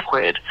that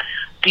liquid,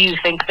 do you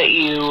think that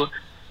you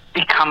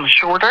become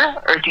shorter,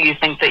 or do you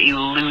think that you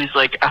lose,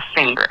 like, a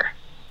finger?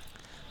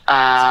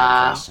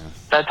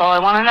 That's all I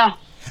want to know.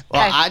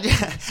 Well,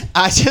 Okay.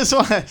 I just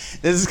want to.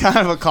 This is kind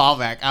of a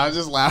callback. I was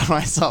just laughing at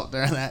myself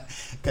during that.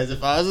 Because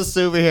if I was a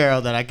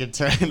superhero that I could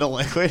turn into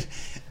liquid,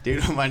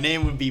 dude, my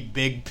name would be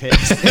Big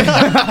Piss.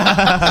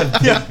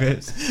 Yeah.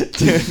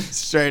 Dude,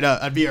 straight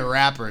up. I'd be a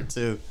rapper,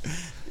 too.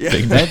 Yeah.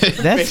 That's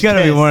Big gotta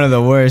be Piss. one of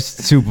the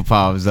worst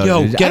superpowers. Though,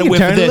 Yo, dude. get I a can whiff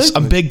turn of this.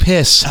 liquid. I'm Big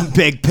Piss.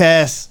 Big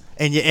Piss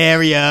in your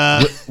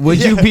area.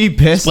 Would you be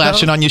pissed?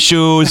 Splashing though? on your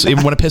shoes.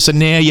 Even want to piss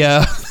near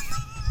ya.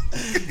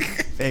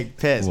 Big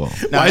Piss. Whoa.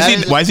 No, Why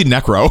that is he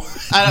necro?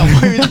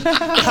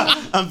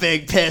 I don't. I'm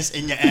Big Piss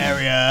in your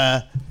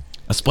area.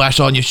 I splash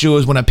on your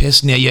shoes when I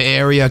piss near your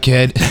area,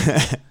 kid.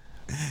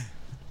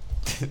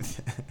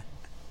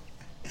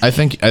 I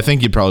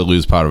think you'd probably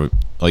lose part of it.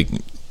 Like,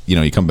 you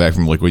know, you come back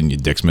from liquid and your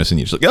dick's missing.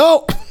 You're just like,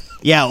 oh.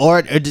 Yeah,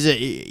 or does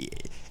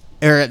it,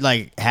 or it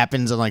like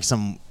happens in like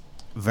some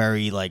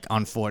very like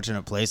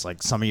unfortunate place,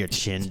 like some of your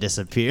chin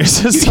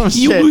disappears or some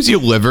You shit. lose your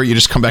liver. You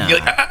just come back. And you're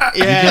like, ah.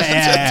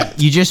 Yeah.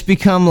 You just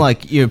become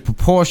like you're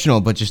proportional,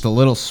 but just a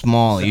little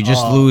smaller. You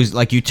just lose,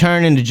 like you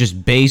turn into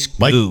just base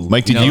goo.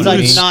 Mike, did know you It's what I like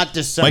lose- mean? not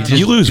discernible. Mike, did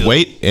you lose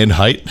weight and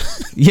height?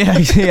 Yeah,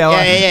 yeah.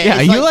 yeah,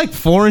 Are it's you like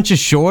 4 inches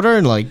shorter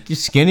and like you're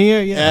skinnier?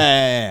 Yeah.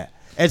 Yeah.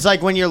 It's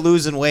like when you're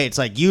losing weight. It's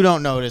like you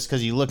don't notice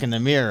because you look in the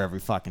mirror every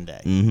fucking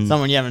day. Mm-hmm.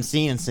 Someone you haven't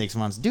seen in 6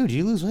 months. Dude, did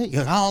you lose weight?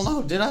 You're like, I don't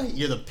know. Did I?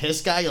 You're the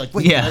piss guy. You're like,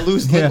 wait, Yeah. did I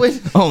lose Yeah.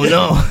 liquid? Oh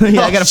no!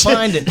 Yeah, I Oh, gotta shit.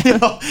 find it. You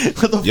know,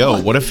 what the Yo,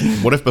 fuck?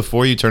 what if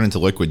before you turn into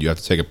liquid, you have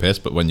to take a piss,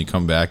 but when you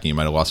come back and you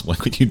might have lost some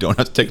liquid, you don't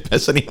have to take a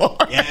piss anymore?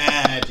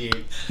 Yeah,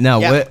 dude. Now,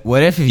 Yeah.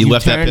 what if You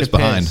left that turn piss to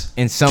behind.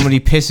 and somebody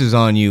pisses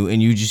on you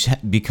and you just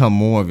become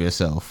more of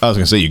yourself? I was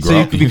gonna say you grow So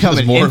you up. could become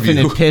There's an more of you.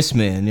 infinite piss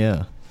man.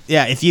 Yeah.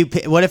 Yeah, if you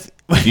what if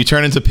If you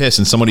turn into piss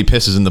and somebody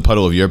pisses in the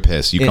puddle of your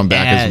piss, you It come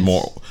back as adds.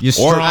 more. You're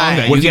or stronger.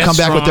 what You if you get come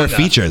back with their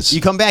stronger. features?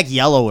 you come back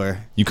yellower?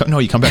 You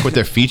come back with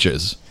their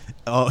features.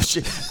 Oh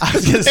shit! I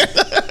was gonna say,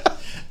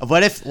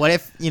 what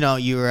if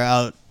you were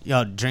out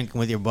drinking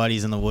with your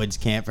buddies in the woods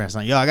camping or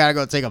something? Yo, I gotta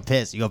go take a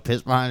piss. You go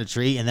piss behind a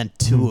tree, and then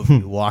two of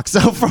you walks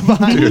out from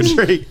behind the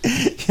tree.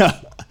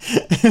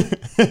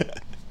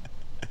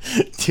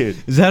 Dude,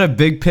 Is that a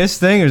big piss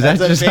thing, or is that's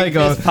that a just big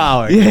like piss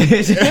power.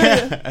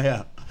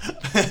 Yeah.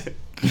 Yeah.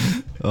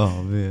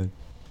 Oh man.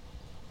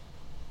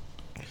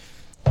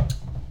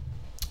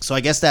 So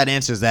I guess that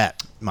answers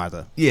that,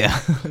 Martha. Yeah.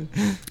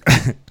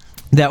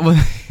 That was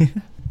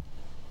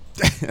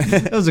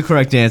that was a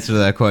correct answer to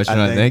that question,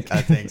 I think.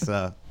 I think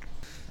so.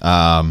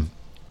 All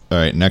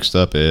right, next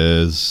up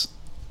is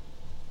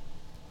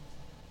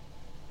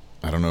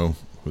I don't know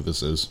who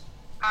this is.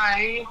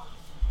 Hi.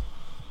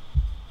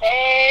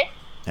 Hey.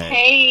 Hey.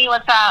 Hey,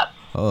 what's up?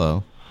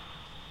 Hello.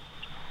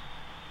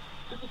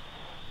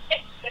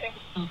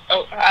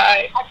 Oh,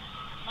 hi.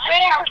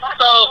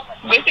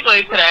 So,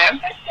 basically today,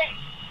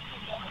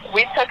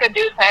 we took a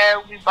dude's hair,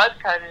 we buzz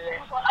cut it.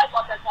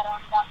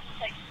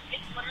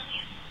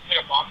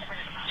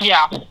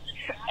 Yeah.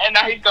 And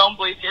now he's going to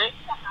bleach it.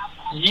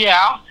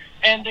 Yeah.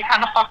 And they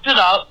kind of fucked it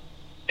up.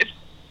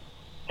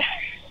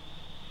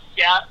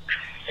 Yeah.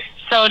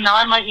 So now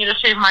I might need to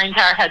shave my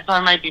entire head, so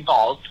I might be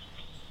bald.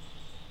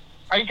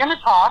 Are you going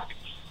to talk?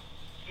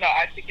 No,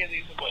 I think it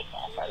leaves the voice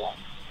off by then.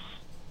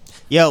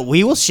 Yo,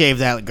 we will shave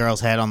that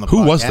girl's head on the Who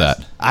podcast. was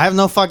that? I have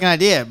no fucking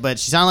idea, but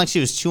she sounded like she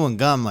was chewing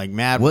gum like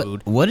mad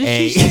rude. What did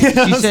Hey. she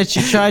say? She said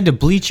she tried to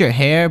bleach her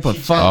hair but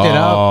fucked it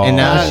up, and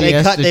now she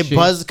has to they shave.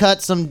 buzz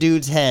cut some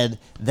dude's head,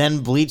 then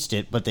bleached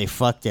it, but they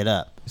fucked it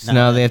up. So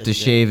now they have to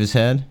shave his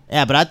head.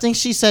 Yeah, but I think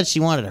she said she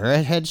wanted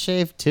her head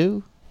shaved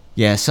too.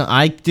 Yeah, so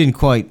I didn't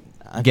quite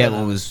get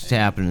thought- what was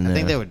happening there. I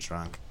think they were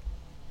drunk.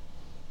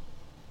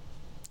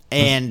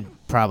 And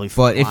probably.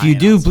 But if you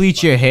do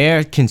bleach your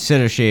hair,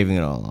 consider shaving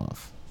it all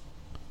off.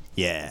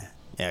 yeah,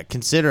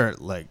 consider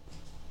it like.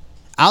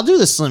 I'll do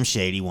the Slim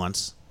Shady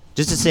once,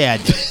 just to say I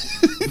did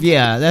it.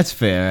 Yeah, that's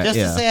fair. Just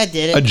yeah. to say I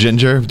did A it.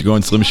 ginger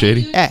going Slim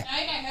Shady. Yeah.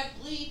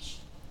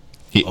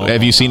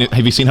 Have you seen it?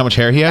 Have you seen how much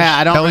hair he has? Yeah,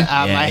 I don't. Kelly?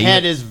 My he-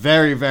 head is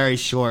very, very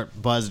short,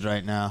 buzzed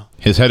right now.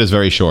 His head is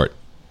very short.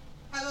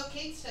 How about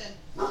Kingston?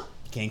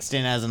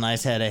 Kingston has a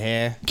nice head of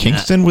hair.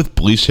 Kingston with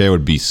bleached hair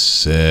would be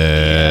sick.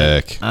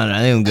 I don't know. I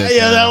think I'm good.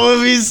 Yeah, that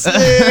would be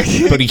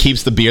sick. But he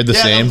keeps the beard the Yeah,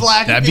 the same.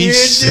 black That'd be beard,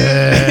 dude. sick.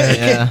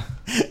 Yeah,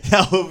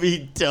 That would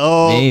be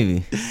dope.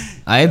 maybe.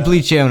 I had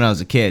bleached hair when I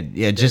was a kid.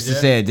 Yeah, just to ya?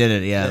 say I did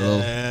it. Yeah, a Yeah.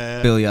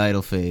 little Billy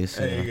Idol face.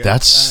 you know.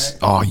 That's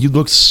you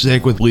look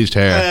sick with bleached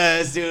hair.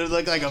 This dude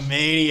looked like a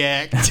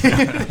maniac.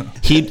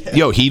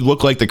 He'd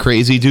look like the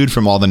crazy dude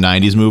from all the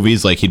 '90s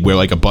movies. Like he'd wear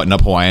like a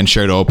button-up Hawaiian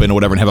shirt open or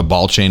whatever, and have a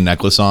ball chain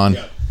necklace on.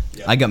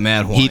 I got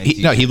mad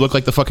Hawaiian He'd look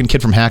like the fucking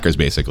kid from Hackers,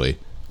 basically,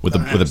 with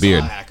a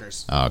beard.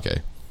 Hackers. Oh, okay.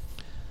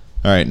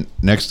 All right.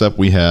 Next up,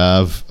 we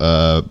have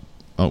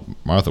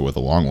Martha with a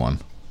long one.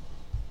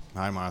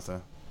 Hi,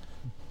 Martha.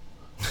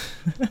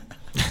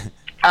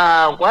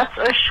 What's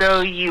a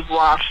show you've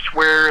watched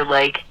where,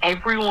 like,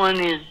 everyone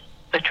is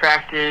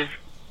attractive,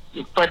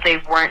 but they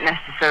weren't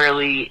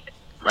necessarily,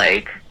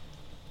 like,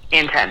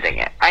 intending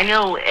it? I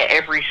know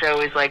every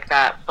show is like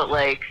that, but,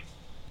 like,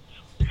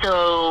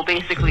 so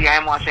basically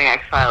I'm watching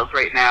X-Files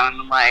right now,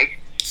 and I'm like,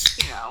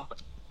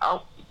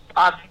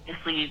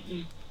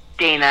 obviously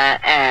Dana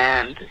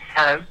and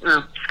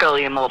or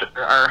Scully and Mulder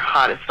are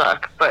hot as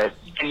fuck, but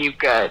then you've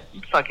got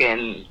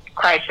fucking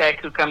Krychek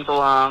who comes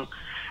along,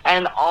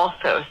 and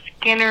also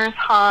Skinner's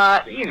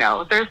hot.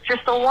 There's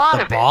just a lot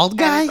The of bald it.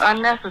 guy? And it's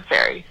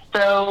unnecessary.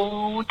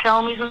 So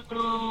tell me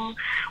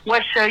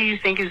what show you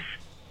think is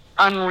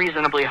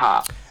unreasonably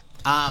hot.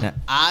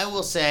 I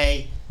will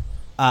say,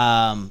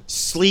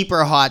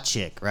 sleeper hot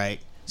chick, right?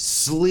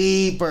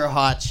 Sleeper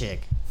hot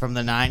chick from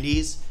the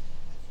 '90s.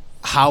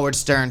 Howard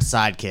Stern's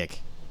sidekick.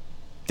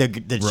 The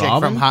chick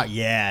Robin? from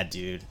yeah,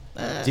 dude.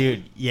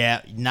 Dude,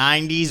 yeah,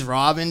 '90s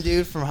Robin,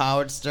 dude, from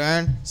Howard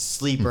Stern.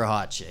 Sleeper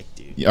hot chick,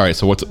 dude. All right.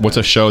 So what's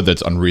a show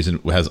that's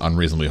has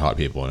unreasonably hot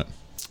people in it?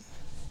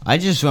 I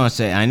just want to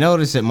say, I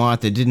noticed that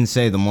Martha didn't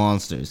say the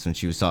monsters when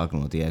she was talking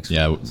about the X.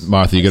 Yeah,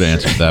 Martha, you got to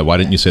answer that. Why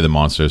didn't you say the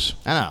monsters?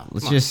 I know.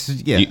 Let's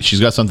just, yeah. She's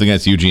got something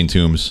against Eugene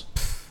Toombs.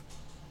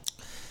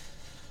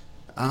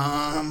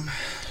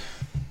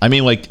 I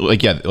mean, like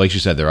you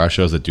said, there are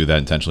shows that do that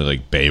intentionally,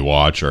 like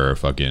Baywatch or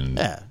fucking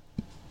Yeah,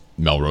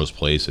 Melrose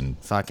Place and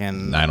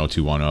fucking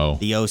 90210.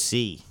 the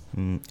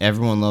OC.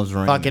 Everyone loves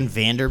Raymond. Fucking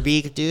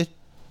Vanderbeek, dude.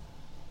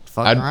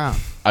 Fucking around.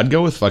 I'd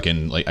go with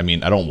fucking I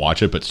don't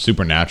watch it, but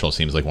Supernatural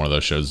seems like one of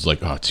those shows like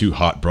two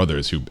hot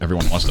brothers who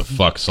everyone wants to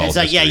fuck. Solve It's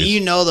like, yeah,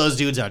 mysteries. those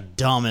dudes are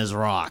dumb as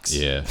rocks.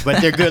 Yeah.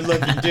 But they're good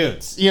looking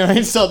dudes. You know what I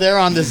mean? So they're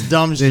on this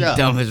dumb show. The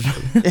dumbest.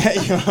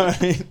 Yeah, you know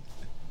what I mean?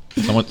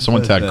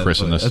 Someone tag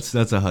Chris in this.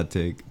 That's a hot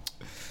take.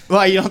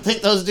 Why, you don't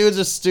think those dudes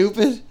are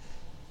stupid?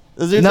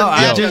 Those dudes No, are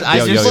I mad.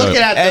 just Just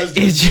looking at those it's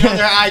dudes, you know, just-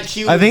 their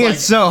IQ. I think is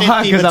it's so like hot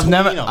 50 because I've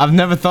between them.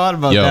 never thought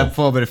about Yo. that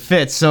before, but it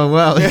fits so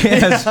well.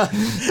 Yes.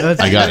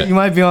 I got it. You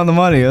might be on the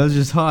money. It was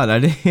just hot. I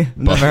didn't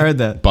never heard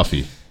that.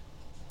 Buffy.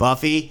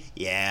 Buffy,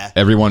 yeah.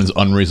 Everyone is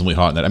unreasonably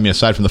hot in that. I mean,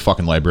 aside from the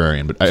fucking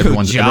librarian, but Dude,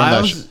 everyone's everyone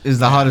that Giles is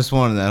the hottest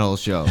one in that whole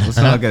show. Let's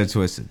not get it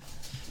twisted.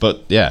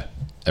 but yeah,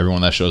 everyone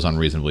on that show is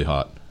unreasonably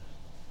hot.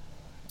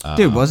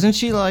 Dude, wasn't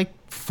she like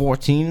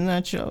 14 in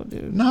that show,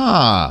 dude?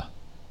 Nah,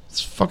 it's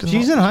fucking.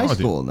 She's in high what's wrong with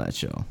you? school in that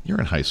show. You're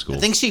in high school. I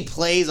think she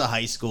plays a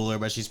high schooler,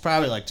 but she's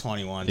probably like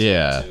 21,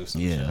 Yeah. 22,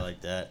 some Yeah. shit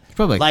like that.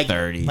 Probably like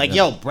 30, Like, yeah.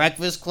 yo,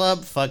 Breakfast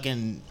Club,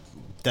 fucking,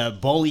 the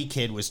bully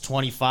kid was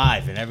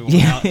 25, and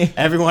Yeah.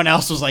 everyone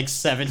else was like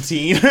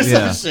 17 or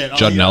Yeah. some shit.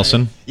 Judd yeah.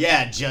 Nelson?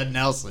 Yeah, Judd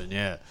Nelson,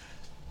 yeah.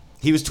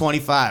 He was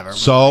 25. I remember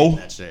So? reading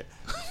that shit.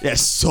 Yeah,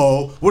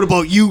 so? What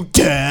about you,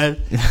 Dad?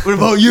 What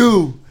about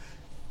you?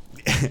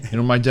 You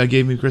know, my dad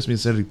gave me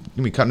Christmas. He said,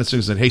 "Give me cutting a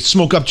cigarette." Said, "Hey,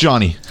 smoke up,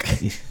 Johnny.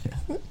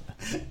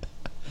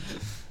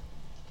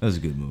 That was a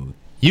good movie.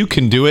 You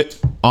can do it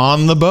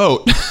on the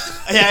boat."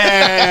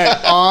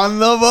 Yeah, on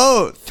the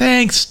boat.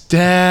 Thanks,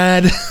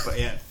 Dad. But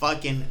yeah,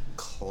 fucking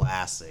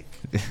classic.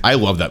 I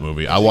love that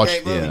movie. I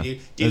watched. Great movie, yeah. dude.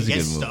 That Dude, was a get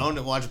good movie. stoned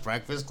and watch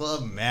Breakfast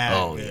Club. Man,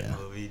 Oh, good yeah.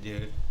 movie,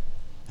 dude.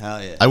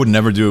 Hell yeah. I would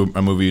never do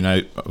a movie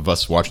night of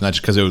us watching that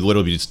just because it would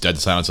literally be just dead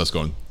silence. Us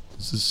going,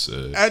 "This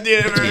is." I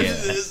did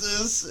this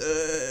is.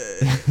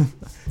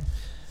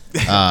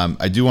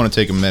 I do want to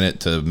take a minute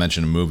to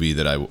mention a movie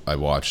that I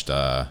watched.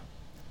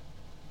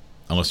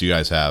 Unless you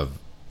guys have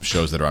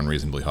shows that are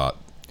unreasonably hot.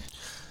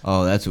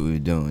 Oh, that's what we were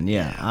doing.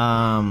 Yeah.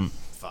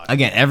 Fuck.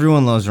 Again,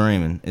 Everyone Loves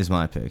Raymond is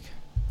my pick.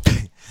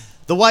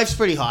 The wife's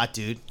pretty hot,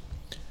 dude.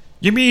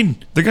 You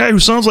mean the guy who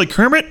sounds like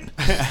Kermit?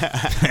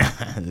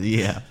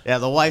 Yeah. Yeah,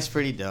 the wife's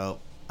pretty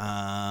dope.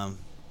 I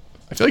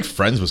feel like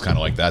Friends was kind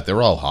of like that. They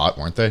were all hot,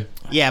 weren't they?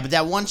 Yeah, but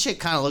that one chick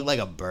kind of looked like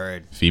a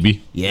bird.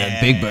 Phoebe. Yeah,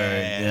 Big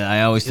Bird. Yeah,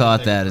 I always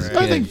thought that as a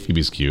I think kid.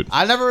 Phoebe's cute.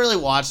 I never really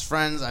watched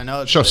Friends. I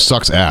know it's Show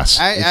sucks ass.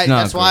 It's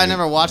not that's why I great,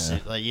 never watched yeah.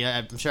 it. Like,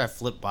 yeah, I'm sure I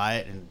flipped by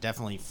it and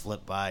definitely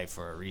flipped by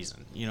for a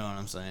reason. You know what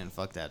I'm saying?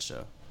 Fuck that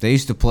show. They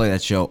used to play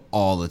that show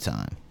all the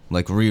time.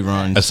 Like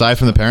reruns. Aside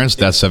from the parents,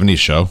 that 70s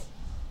show,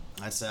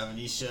 That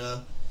 70s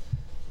show.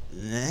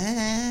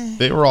 Nah.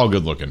 they were all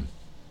good looking.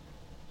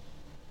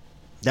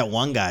 That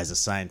one guy's a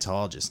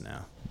Scientologist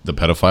now. The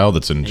pedophile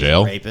that's in He's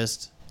jail. a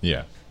rapist.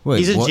 Yeah. Wait,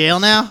 He's in what? jail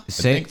now?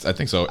 Say, I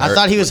think so. I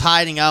thought he was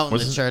hiding out in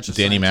Was the church. of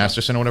Danny Scientology.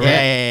 Masterson or whatever.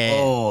 Yeah.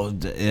 oh,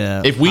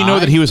 yeah. If we know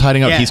that he was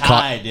hiding out, Yeah, he's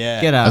caught. hide,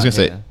 yeah. Get out. I was gonna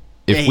say, yeah.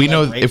 if Yeah, he, we like,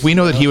 know rapes if we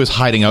know that he was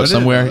hiding out What is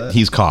somewhere, that?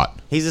 he's caught.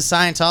 He's a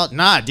Scientologist.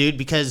 Nah, dude,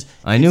 because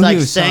I knew it's like he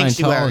was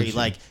sanctuary. Scientology.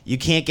 Like, you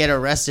can't get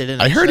arrested in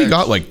a I heard he church.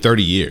 got like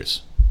 30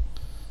 years.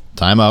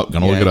 Time out.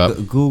 Gonna look it up.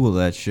 Google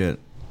that shit.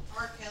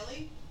 R.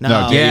 Kelly? No,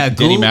 Danny- Yeah, Danny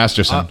Google-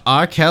 Masterson.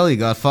 R. Kelly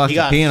got fucked He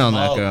got peeing on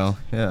that smoked. girl.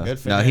 Yeah. Good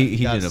for no, him. he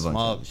He got did a bunch of smoked.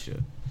 other shit.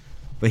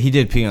 But he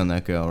did pee on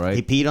that girl, right?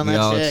 He peed on we that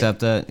all chick?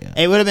 accept that? Yeah.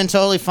 It would have been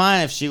totally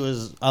fine if she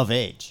was of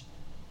age.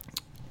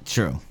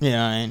 True. You know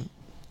what I mean?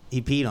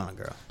 He peed on a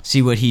girl.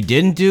 See, what he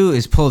didn't do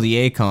is pull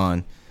the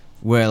Akon,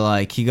 where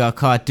like he got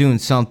caught doing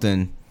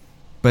something,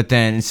 but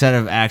then instead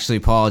of actually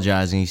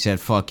apologizing, he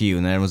said "fuck you,"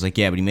 and then it was like,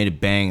 yeah, but he made a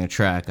bang a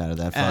track out of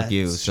that "fuck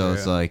you." That's So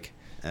it's true. like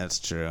That's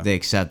true. they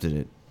accepted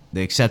it.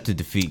 They accepted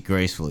defeat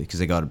gracefully because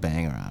they got a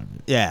banger out of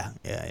it. Yeah.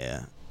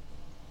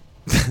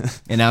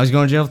 And now he's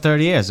going to jail for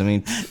 30 years. I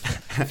mean,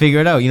 figure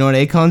it out. You know what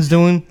Akon's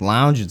doing?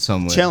 Lounging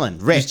somewhere. Chilling.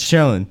 Rich. Just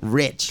chilling.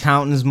 Rich.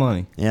 Counting his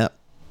money. Yep.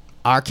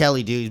 R.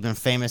 Kelly, dude, he's been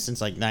famous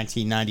since like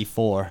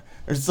 1994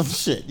 or some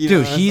shit. You know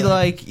Dude, what I'm he saying?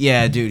 like,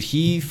 yeah, dude,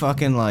 he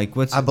fucking like,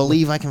 I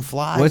believe I can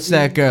fly. what's dude.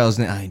 that girl's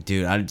name?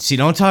 Dude, see,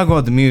 don't talk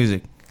about the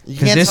music. You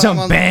Because can't there's talk some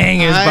about-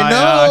 bangers I by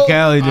know, R.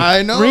 Kelly, dude.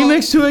 I know.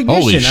 Remix to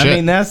Ignition. Holy I shit.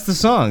 mean, that's the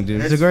song,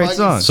 dude. It's a It's great fucking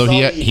song. So So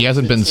he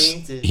hasn't been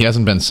tainted. he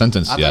hasn't been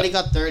sentenced I yet. thought he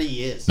got 30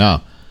 years. No.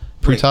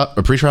 A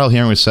pretrial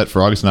hearing was set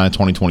for August 9,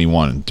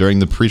 2021. During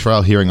the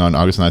pretrial hearing on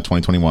August 9,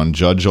 2021,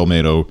 Judge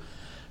Olmedo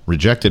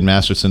rejected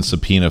Masterson's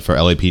subpoena for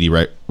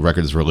LAPD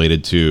records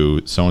related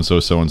to so-and-so,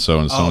 so-and-so,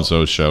 and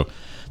so-and-so's show.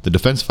 The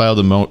defense filed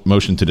a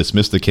motion to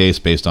dismiss the case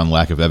based on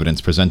lack of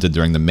evidence presented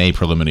during the May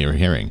preliminary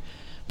hearing,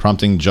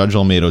 prompting Judge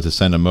Olmedo to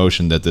send a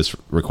motion that this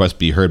request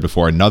be heard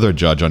before another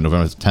judge on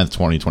November 10,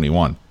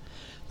 2021.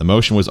 The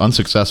motion was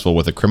unsuccessful,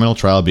 with a criminal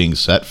trial being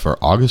set for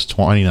August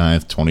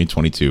 29th,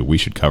 2022. We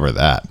should cover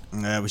that.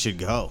 Yeah, we should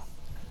go.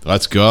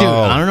 Let's go. Dude,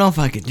 I don't know if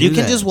I could do You that.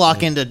 can just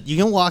walk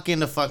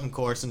into fucking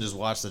courts and just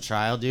watch the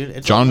trial, dude.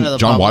 It's John open to the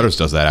John public. Waters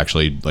does that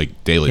actually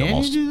like daily Can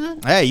almost. you do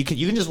that? Hey, you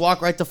can just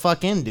walk right the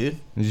fuck in, dude.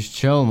 And just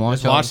chill and watch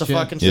Just all watch the shit?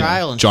 fucking Yeah.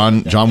 trial and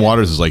John shit. John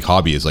Waters' like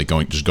hobby is like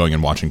going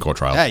and watching court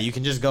trials. Yeah, you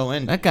can just go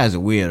in. That guy's a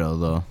weirdo,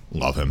 though.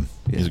 Love him.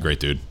 He's a great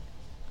dude.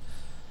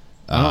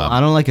 I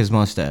don't like his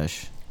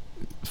mustache.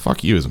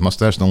 Fuck you. His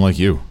mustache don't like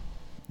you.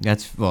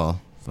 That's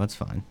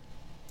fine.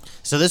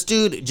 So this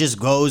dude just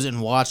goes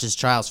and watches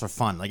trials for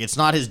fun. Like, it's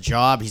not his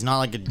job. He's not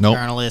like a Nope.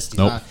 journalist. He's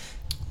Nope. not.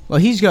 Well,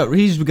 he's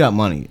got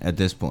money at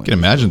this point. You can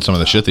imagine some of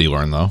the shit that he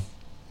learned though.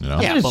 You know?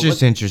 Yeah. It's but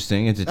just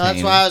interesting, entertaining.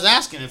 That's why I was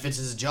asking if it's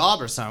his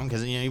job or something,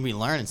 because you'd be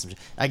learning some shit.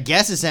 I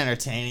guess it's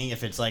entertaining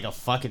if it's like a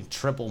fucking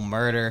triple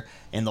murder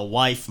and the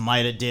wife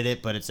might have did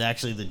it, but it's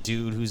actually the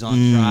dude who's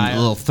on trial. a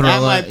little That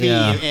thriller, might be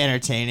yeah.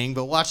 entertaining,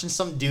 but watching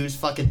some dude's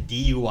fucking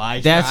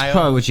DUI That's trial,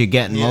 probably what you're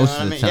getting You know most what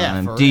of I the mean? Yeah,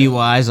 time. for real.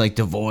 DUIs, like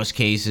divorce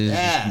cases,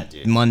 Yeah, just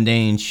dude.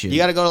 mundane shit. You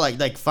gotta go to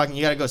like fucking.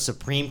 You gotta go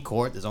Supreme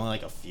Court. There's only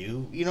like a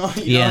few. You know. You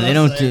know yeah, what they I'm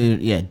don't saying?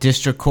 do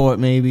district court,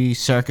 maybe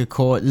circuit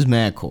court. There's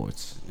mad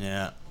courts.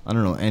 Yeah. I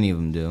don't know what any of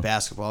them do.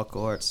 Basketball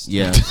courts.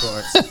 Yeah. tennis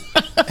courts.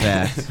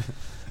 Fact.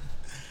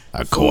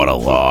 A court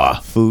of law.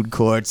 Food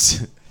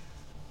courts.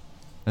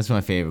 That's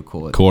my favorite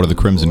court. Court of the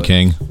Crimson Court.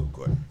 King.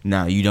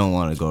 No, you don't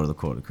want to go to the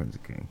court of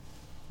Crimson King.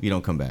 You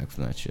don't come back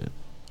from that shit.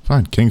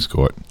 Fine. King's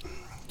Court.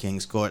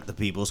 King's Court. The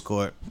People's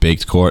Court.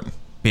 Baked Court.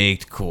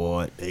 Baked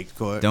court. Baked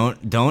Court.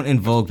 Don't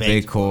invoke Baked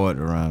baked court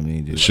around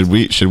me, dude. Should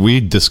we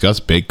discuss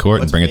Baked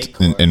Court What's and bring it Baked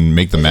Court? and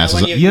make the Is that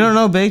masses? when You don't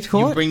know baked You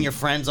court? bring your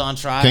friends on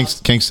trial.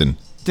 Kingston.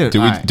 Dude,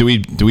 Do we alright.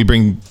 do we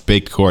bring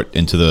Baked Court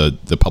into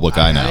the public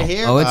eye now?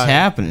 Oh, it's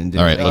happening, dude.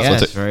 All right,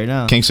 Yes, right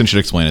now. Kingston should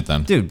explain it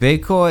then. Dude,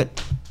 baked court.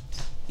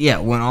 Yeah,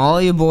 when all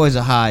your boys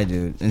are high,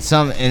 dude, and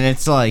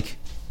it's like,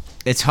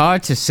 it's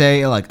hard to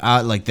say like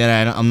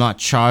that. I'm not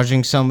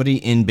charging somebody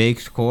in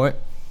baked court,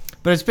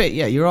 but it's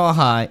yeah, you're all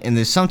high, and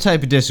there's some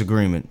type of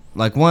disagreement.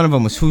 Like one of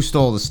them was who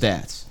stole the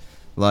stats.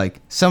 Like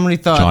somebody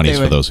thought Johnny's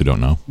they were, for those who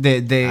don't know.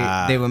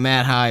 they were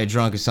mad high or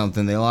drunk or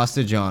something. They lost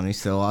their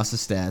Johnnies. They lost the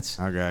stats.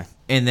 Okay.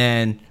 And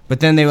then, but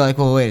then they were like,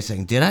 well, wait a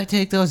second. Did I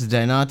take those? Did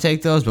I not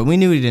take those? But we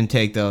knew he didn't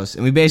take those.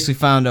 And we basically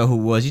found out who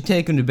it was. You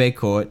take him to baked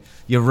court.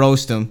 You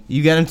roast him.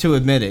 You get him to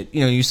admit it.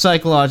 You know, you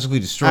psychologically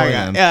destroy Okay.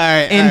 them Yeah,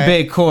 all right, in all right.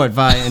 baked court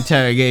via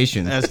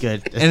interrogation. That's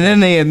good. That's And then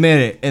they admit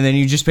it. And then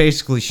you just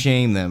basically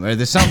shame them. Or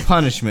there's some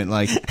punishment.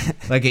 Like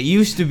it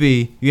used to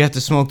be, you have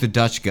to smoke the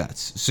Dutch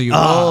guts. So you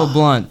roll a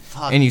blunt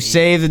and you me.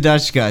 save the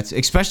Dutch guts.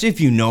 Especially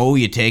if you know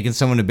you're taking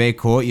someone to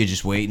baked court. You're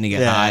just waiting to get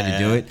Yeah, high to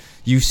do yeah. it.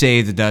 You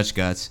save the Dutch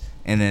guts.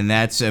 And then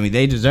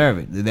they deserve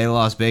it. They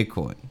lost baked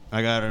court.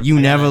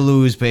 You never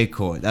lose baked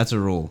court. That's a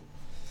rule.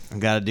 I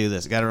gotta do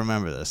this. Gotta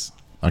remember this.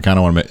 I kind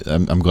of want to.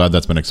 I'm glad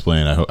that's been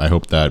explained. I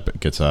hope that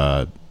gets.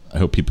 I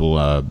hope people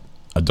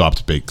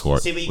adopt Baked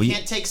Court. See, but you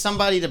can't take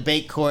somebody to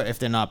baked court if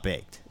they're not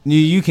baked.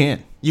 You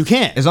can. You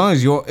can't. As long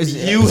as you're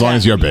As long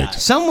as you're baked.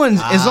 as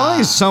long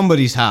as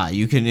somebody's high,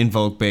 you can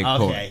invoke baked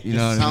court. Okay. You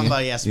know what I mean?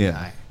 Somebody has to be Yeah.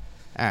 high.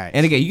 All right.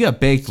 And again, you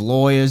got baked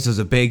lawyers. There's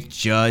a baked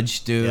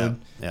judge, dude. Yep.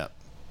 Yep.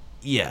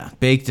 Yeah,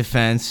 baked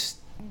defense.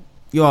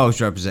 You always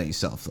represent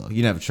yourself, though.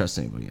 You never trust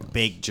anybody else.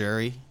 Baked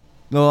jury.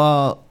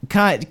 Well,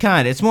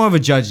 kind. It's more of a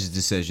judge's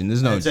decision.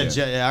 There's no It's a judge.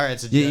 all right.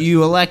 It's a You, judge.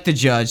 you elect a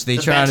judge. They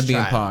It's a try to bench be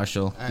trial.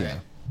 impartial. All Yeah. right.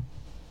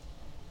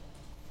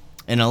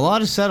 And a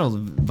lot is settled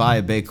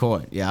via baked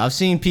court. Yeah, I've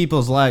seen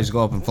people's lives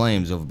go up in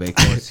flames over baked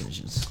court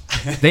decisions.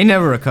 They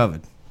never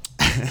recovered.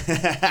 They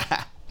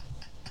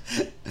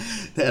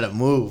had to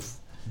move.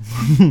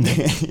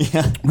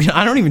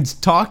 I don't even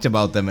talk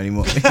about them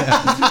anymore.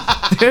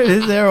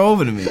 They're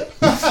over to me.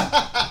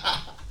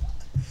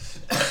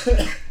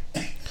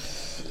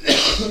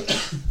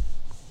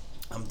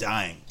 I'm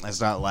dying. I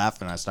start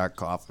laughing. I start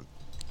coughing.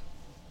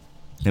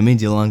 That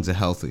means your lungs are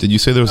healthy. Did you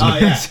say there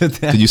was?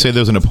 Did you say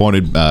there was an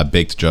appointed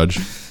baked judge?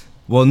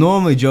 Well,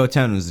 normally Joe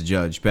Ten was the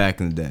judge back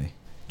in the day.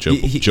 Joe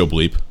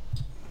Bleep.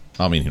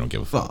 I mean, he don't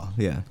give a fuck. Well,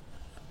 yeah.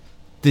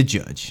 The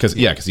judge. Because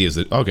he is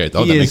the. Okay, He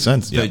that is makes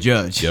sense. The Yeah.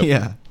 judge. Yep.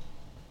 Yeah.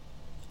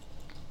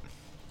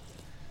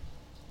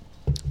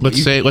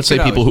 Let's say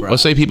could people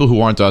always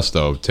who aren't us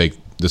though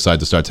decide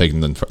to start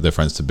taking their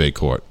friends to Baked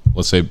Court.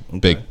 Let's say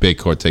Baked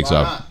Court takes Why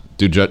off.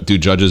 Do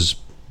judges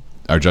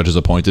are judges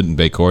appointed in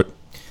Baked Court?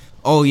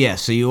 Oh, yeah.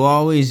 So you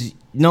always.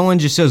 No one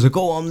just says, like,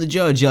 oh, I'm the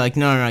judge. You're like,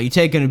 no. You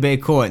take him to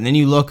baked court. And then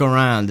you look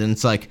around, and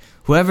it's like,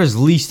 whoever's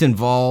least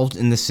involved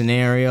in the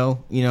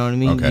scenario, you know what I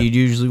mean? Okay. You'd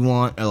usually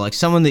want, or like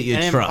someone that you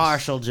An trust.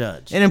 impartial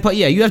judge. And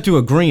yeah, you have to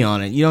agree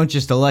on it. You don't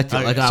just elect it.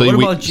 Okay. Like, So what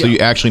you, about so you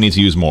actually need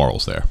to use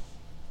morals there.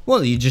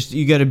 Well, you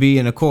got to be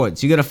in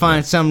accords. You got to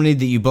find somebody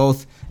that you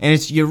both,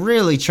 and you're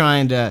really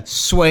trying to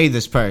sway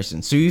this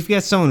person. So you've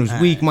got someone who's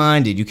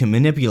weak-minded, you can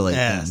manipulate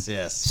Yes, them.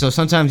 yes. So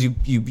sometimes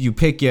you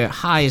pick your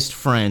highest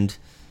friend,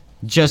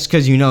 just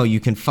because you know you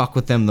can fuck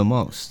with them the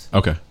most.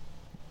 Okay.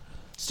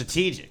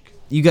 Strategic.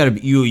 You gotta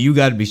be. You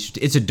gotta be.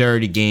 It's a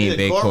dirty game, The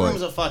baked courtroom's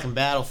court. a fucking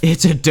battlefield.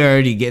 It's a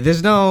dirty game.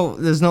 There's no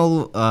rules.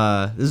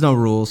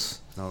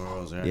 No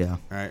rules, right? Yeah.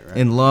 Right.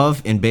 In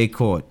love and baked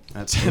court.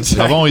 That's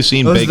I've only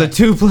seen Those are the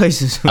two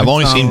places. I've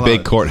only it's seen on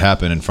Baked love. Court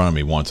happen in front of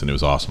me once, and it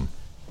was awesome.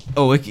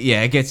 Oh, it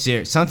gets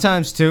serious.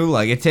 Sometimes too,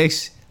 like it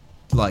takes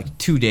like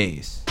 2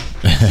 days.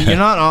 So you're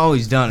not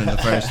always done in the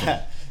first one.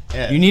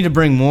 Yeah. You need to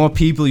bring more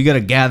people. You got to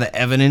gather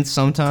evidence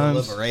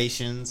sometimes.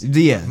 deliberations.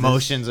 Yeah.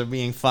 Motions are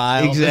being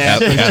filed.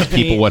 Exactly. Ask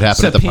people what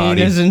happened at the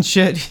party. Subpoenas and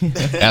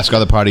shit. Ask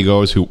other party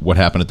goers what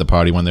happened at the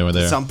party when they were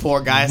there. Some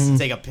poor guy has to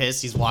take a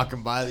piss. He's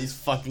walking by these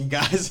fucking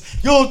guys.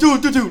 Yo,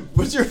 dude,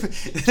 what's your?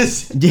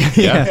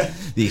 yeah.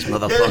 These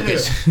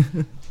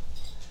motherfuckers.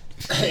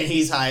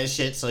 He's high as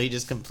shit, so he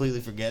just completely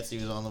forgets he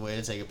was on the way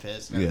to take a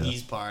piss. And Yeah.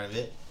 he's part of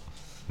it.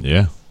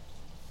 Yeah.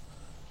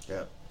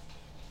 Yep.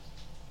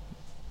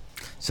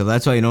 So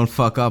that's why you don't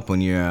fuck up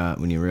when you're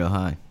real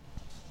high,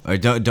 or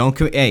don't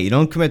hey, you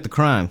don't commit the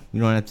crime.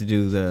 You don't have to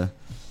do the.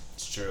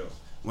 It's true.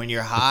 When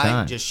you're high,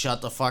 time. just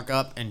shut the fuck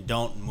up and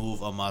don't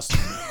move a muscle.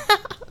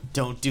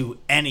 Don't do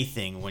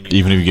anything when you're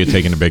Even high. if you get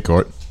taken to big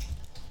court.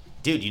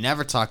 Dude, you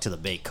never talk to the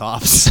bait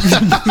cops.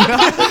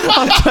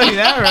 I'll tell you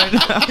that right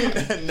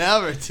now.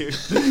 Never, dude.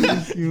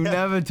 You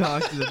never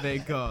talk to the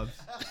big cops.